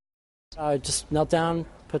 I just knelt down,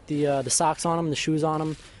 put the socks on him, the shoes on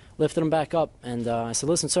him, lifted him back up, and I said,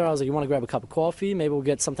 listen, sir, I was like, you want to grab a cup of coffee? Maybe we'll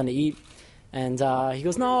get something to eat. And he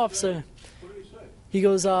goes, no, officer. He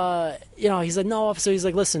goes, you know, he said, no, officer. He's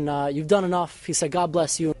like, listen, you've done enough. He said, God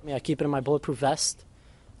bless you. I keep it in my bulletproof vest.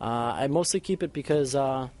 I mostly keep it because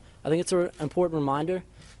I think it's an important reminder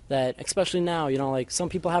that, especially now, you know, like some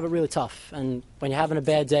people have it really tough. And when you're having a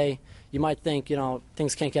bad day, you might think, you know,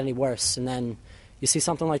 things can't get any worse. And then you see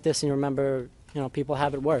something like this and you remember, you know, people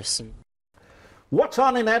have it worse. And what's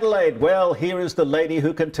on in Adelaide? Well, here is the lady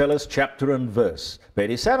who can tell us chapter and verse.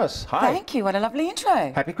 Betty Samis, hi. Thank you, what a lovely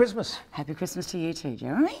intro. Happy Christmas. Happy Christmas to you too,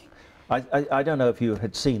 Jeremy. I don't know if you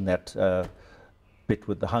had seen that bit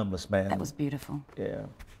with the homeless man. That was beautiful. Yeah,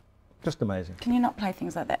 just amazing. Can you not play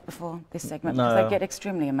things like that before this segment? No. Because I get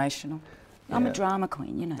extremely emotional. Yeah. I'm a drama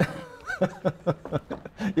queen, you know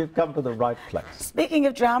that. You've come to the right place. Speaking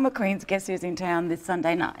of drama queens, guess who's in town this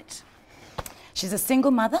Sunday night? She's a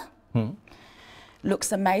single mother.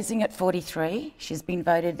 Looks amazing at 43. She's been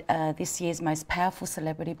voted this year's most powerful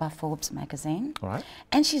celebrity by Forbes magazine. All right.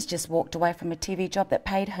 And she's just walked away from a TV job that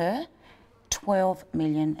paid her $12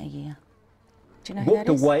 million a year. Do you know who that is?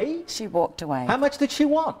 Walked away? She walked away. How much did she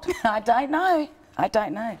want? I don't know. I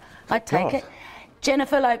don't know. I'd take it.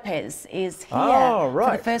 Jennifer Lopez is here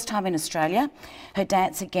for the first time in Australia. Her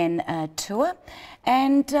Dance Again tour.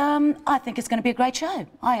 And I think it's going to be a great show.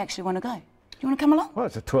 I actually want to go. You want to come along? Well,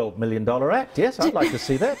 it's a $12 million act. Yes, I'd like to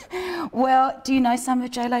see that. Well, do you know some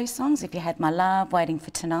of J-Lo's songs? If You Had My Love, Waiting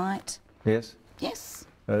for Tonight. Yes. Yes.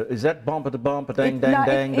 Is that bomba da bomba dang dang No,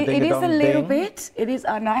 dang? it is a little bit. It is.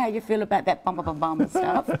 I know how you feel about that bomba bomba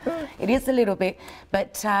stuff. It is a little bit,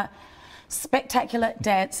 but spectacular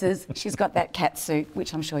dancers. She's got that cat suit,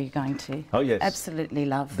 which I'm sure you're going to. Oh yes. Absolutely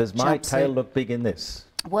love. Does my jumpsuit. tail look big in this?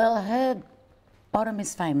 Well, her bottom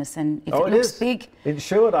is famous, and if Oh, it it looks is? big,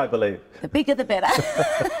 Insured, I believe. the bigger the better.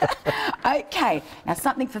 Okay, now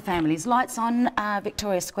something for families. Lights on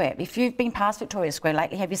Victoria Square. If you've been past Victoria Square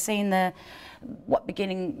lately, have you seen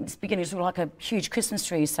it's beginning to look like a huge Christmas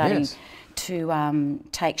tree starting to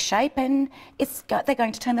take shape, and they're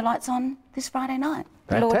going to turn the lights on this Friday night.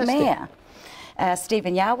 The Lord Mayor,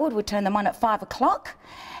 Stephen Yarwood, will turn them on at 5 o'clock,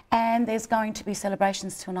 and there's going to be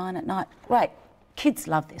celebrations till 9 at night. Great. Kids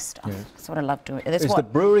love this stuff. Yes. That's what I love doing. Is the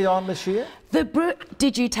brewery on this year?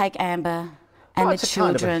 Did you take Amber and the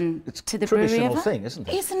children to the brewery ever? It's a traditional thing, isn't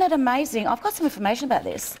it? Isn't it amazing? I've got some information about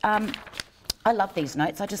this. I love these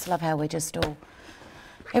notes. I just love how we're just all...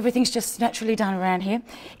 Everything's just naturally done around here.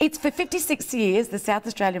 It's for 56 years, the South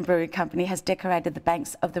Australian Brewery Company has decorated the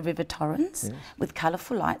banks of the River Torrens with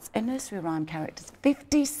colourful lights and nursery rhyme characters.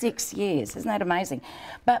 56 years. Isn't that amazing?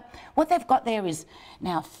 But what they've got there is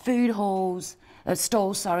now food halls,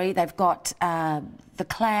 stalls, sorry. They've got the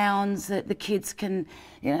clowns that the kids can,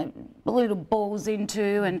 you know, put little balls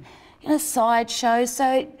into, and, you know, sideshows.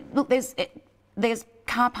 So, look, there's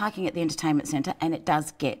car parking at the entertainment centre, and it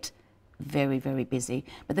does get very, very busy.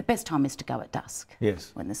 But the best time is to go at dusk.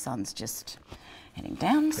 Yes. When the sun's just heading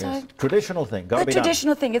down. Yes. So Traditional thing. Got to be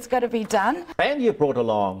traditional thing. It's got to be done. And you brought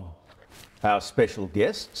along our special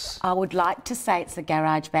guests. I would like to say it's a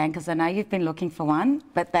garage band, because I know you've been looking for one,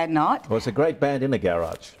 but they're not. Well, it's a great band in a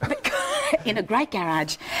garage. In a great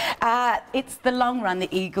garage. It's the Long Run, the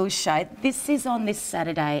Eagles show. This is on this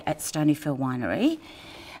Saturday at Stoneham Winery.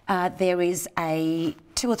 There is a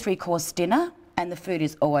 2 or 3 course dinner, and the food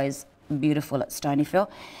is always beautiful at Stoneyfield.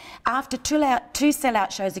 After two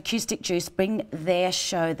sellout shows, Acoustic Juice bring their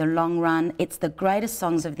show, The Long Run. It's the greatest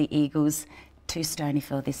songs of the Eagles to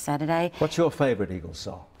Stoneyfield this Saturday. What's your favourite Eagles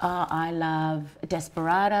song? I love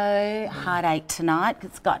Desperado, Heartache Tonight.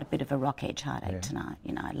 It's got a bit of a rock edge, Heartache Tonight.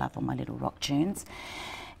 You know, I love all my little rock tunes.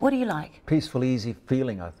 What do you like? Peaceful, Easy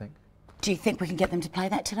Feeling, I think. Do you think we can get them to play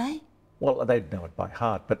that today? Well, they know it by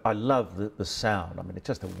heart, but I love the sound. I mean, it's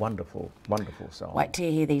just a wonderful, wonderful song. Wait till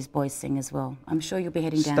you hear these boys sing as well. I'm sure you'll be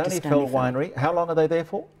heading down to Stoneyfield Winery. How long are they there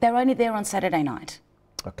for? They're only there on Saturday night.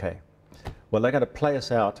 Okay. Well, they're going to play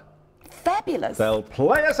us out. Fabulous. They'll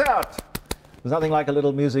play us out. There's nothing like a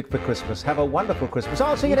little music for Christmas. Have a wonderful Christmas.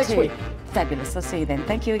 I'll see you next week. Fabulous. I'll see you then.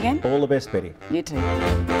 Thank you again. All the best, Betty. You too.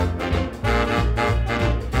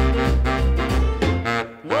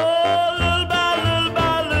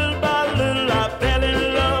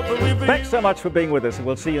 Thanks so much for being with us, and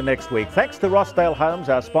we'll see you next week. Thanks to Rossdale Homes,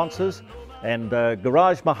 our sponsors, and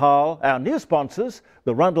Garage Mahal, our new sponsors,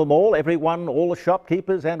 the Rundle Mall, everyone, all the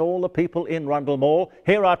shopkeepers and all the people in Rundle Mall,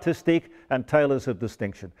 Hair Artistic and Tailors of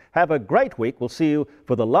Distinction. Have a great week. We'll see you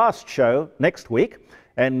for the last show next week,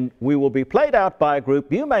 and we will be played out by a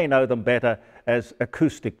group. You may know them better as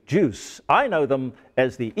Acoustic Juice. I know them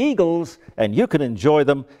as the Eagles, and you can enjoy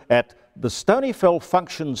them at the Stoneyfield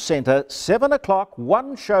Function Centre, 7 o'clock,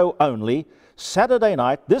 one show only, Saturday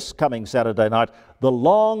night, this coming Saturday night, The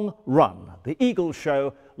Long Run, the Eagles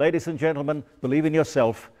show. Ladies and gentlemen, believe in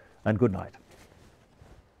yourself, and good night.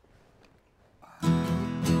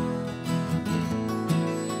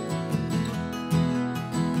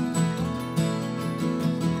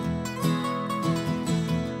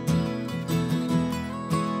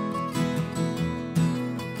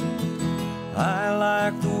 I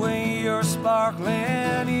like the way your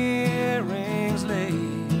sparkling earrings lay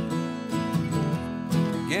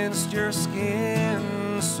against your skin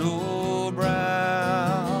so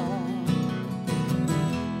brown,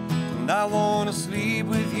 and I want to sleep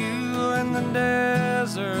with you in the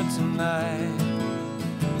desert tonight,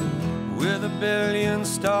 with a billion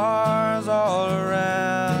stars all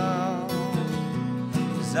around,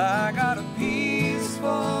 'cause I got a peaceful,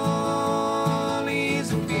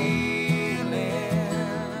 easy feeling.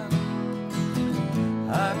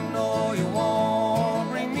 I know you won't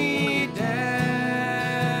bring me down,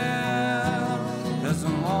 'cause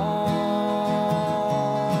I'm already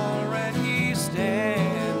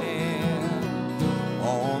standing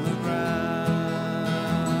on the ground.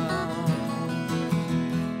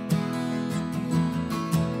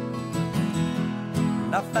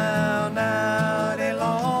 And I found out a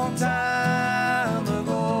long time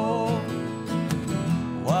ago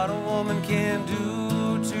what a woman can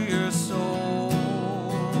do to your soul.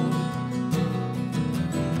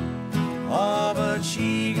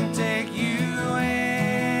 she can take you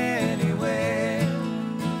anywhere.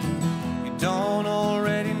 You don't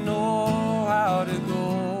already know how to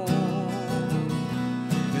go,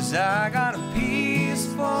 'cause I got a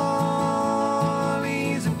peaceful,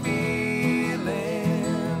 easy feeling.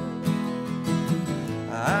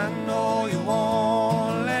 I know you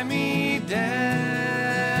won't let me down,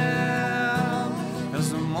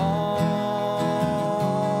 'cause I'm already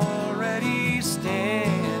standing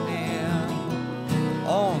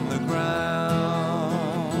on the ground.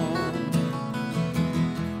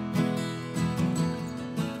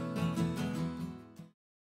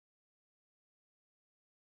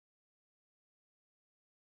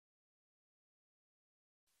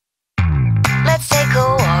 Let's take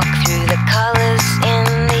a walk through the colours in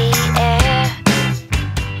the air.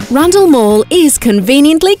 Rundle Mall is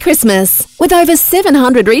conveniently Christmas. With over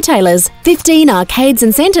 700 retailers, 15 arcades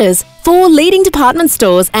and centres, 4 leading department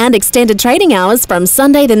stores and extended trading hours from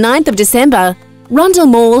Sunday the 9th of December, Rundle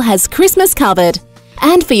Mall has Christmas covered.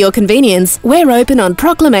 And for your convenience, we're open on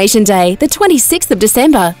Proclamation Day, the 26th of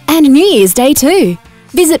December, and New Year's Day too.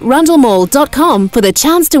 Visit rundlemall.com for the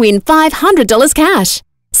chance to win $500 cash.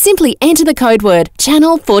 Simply enter the code word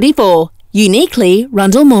Channel 44, uniquely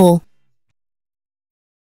Rundle Mall.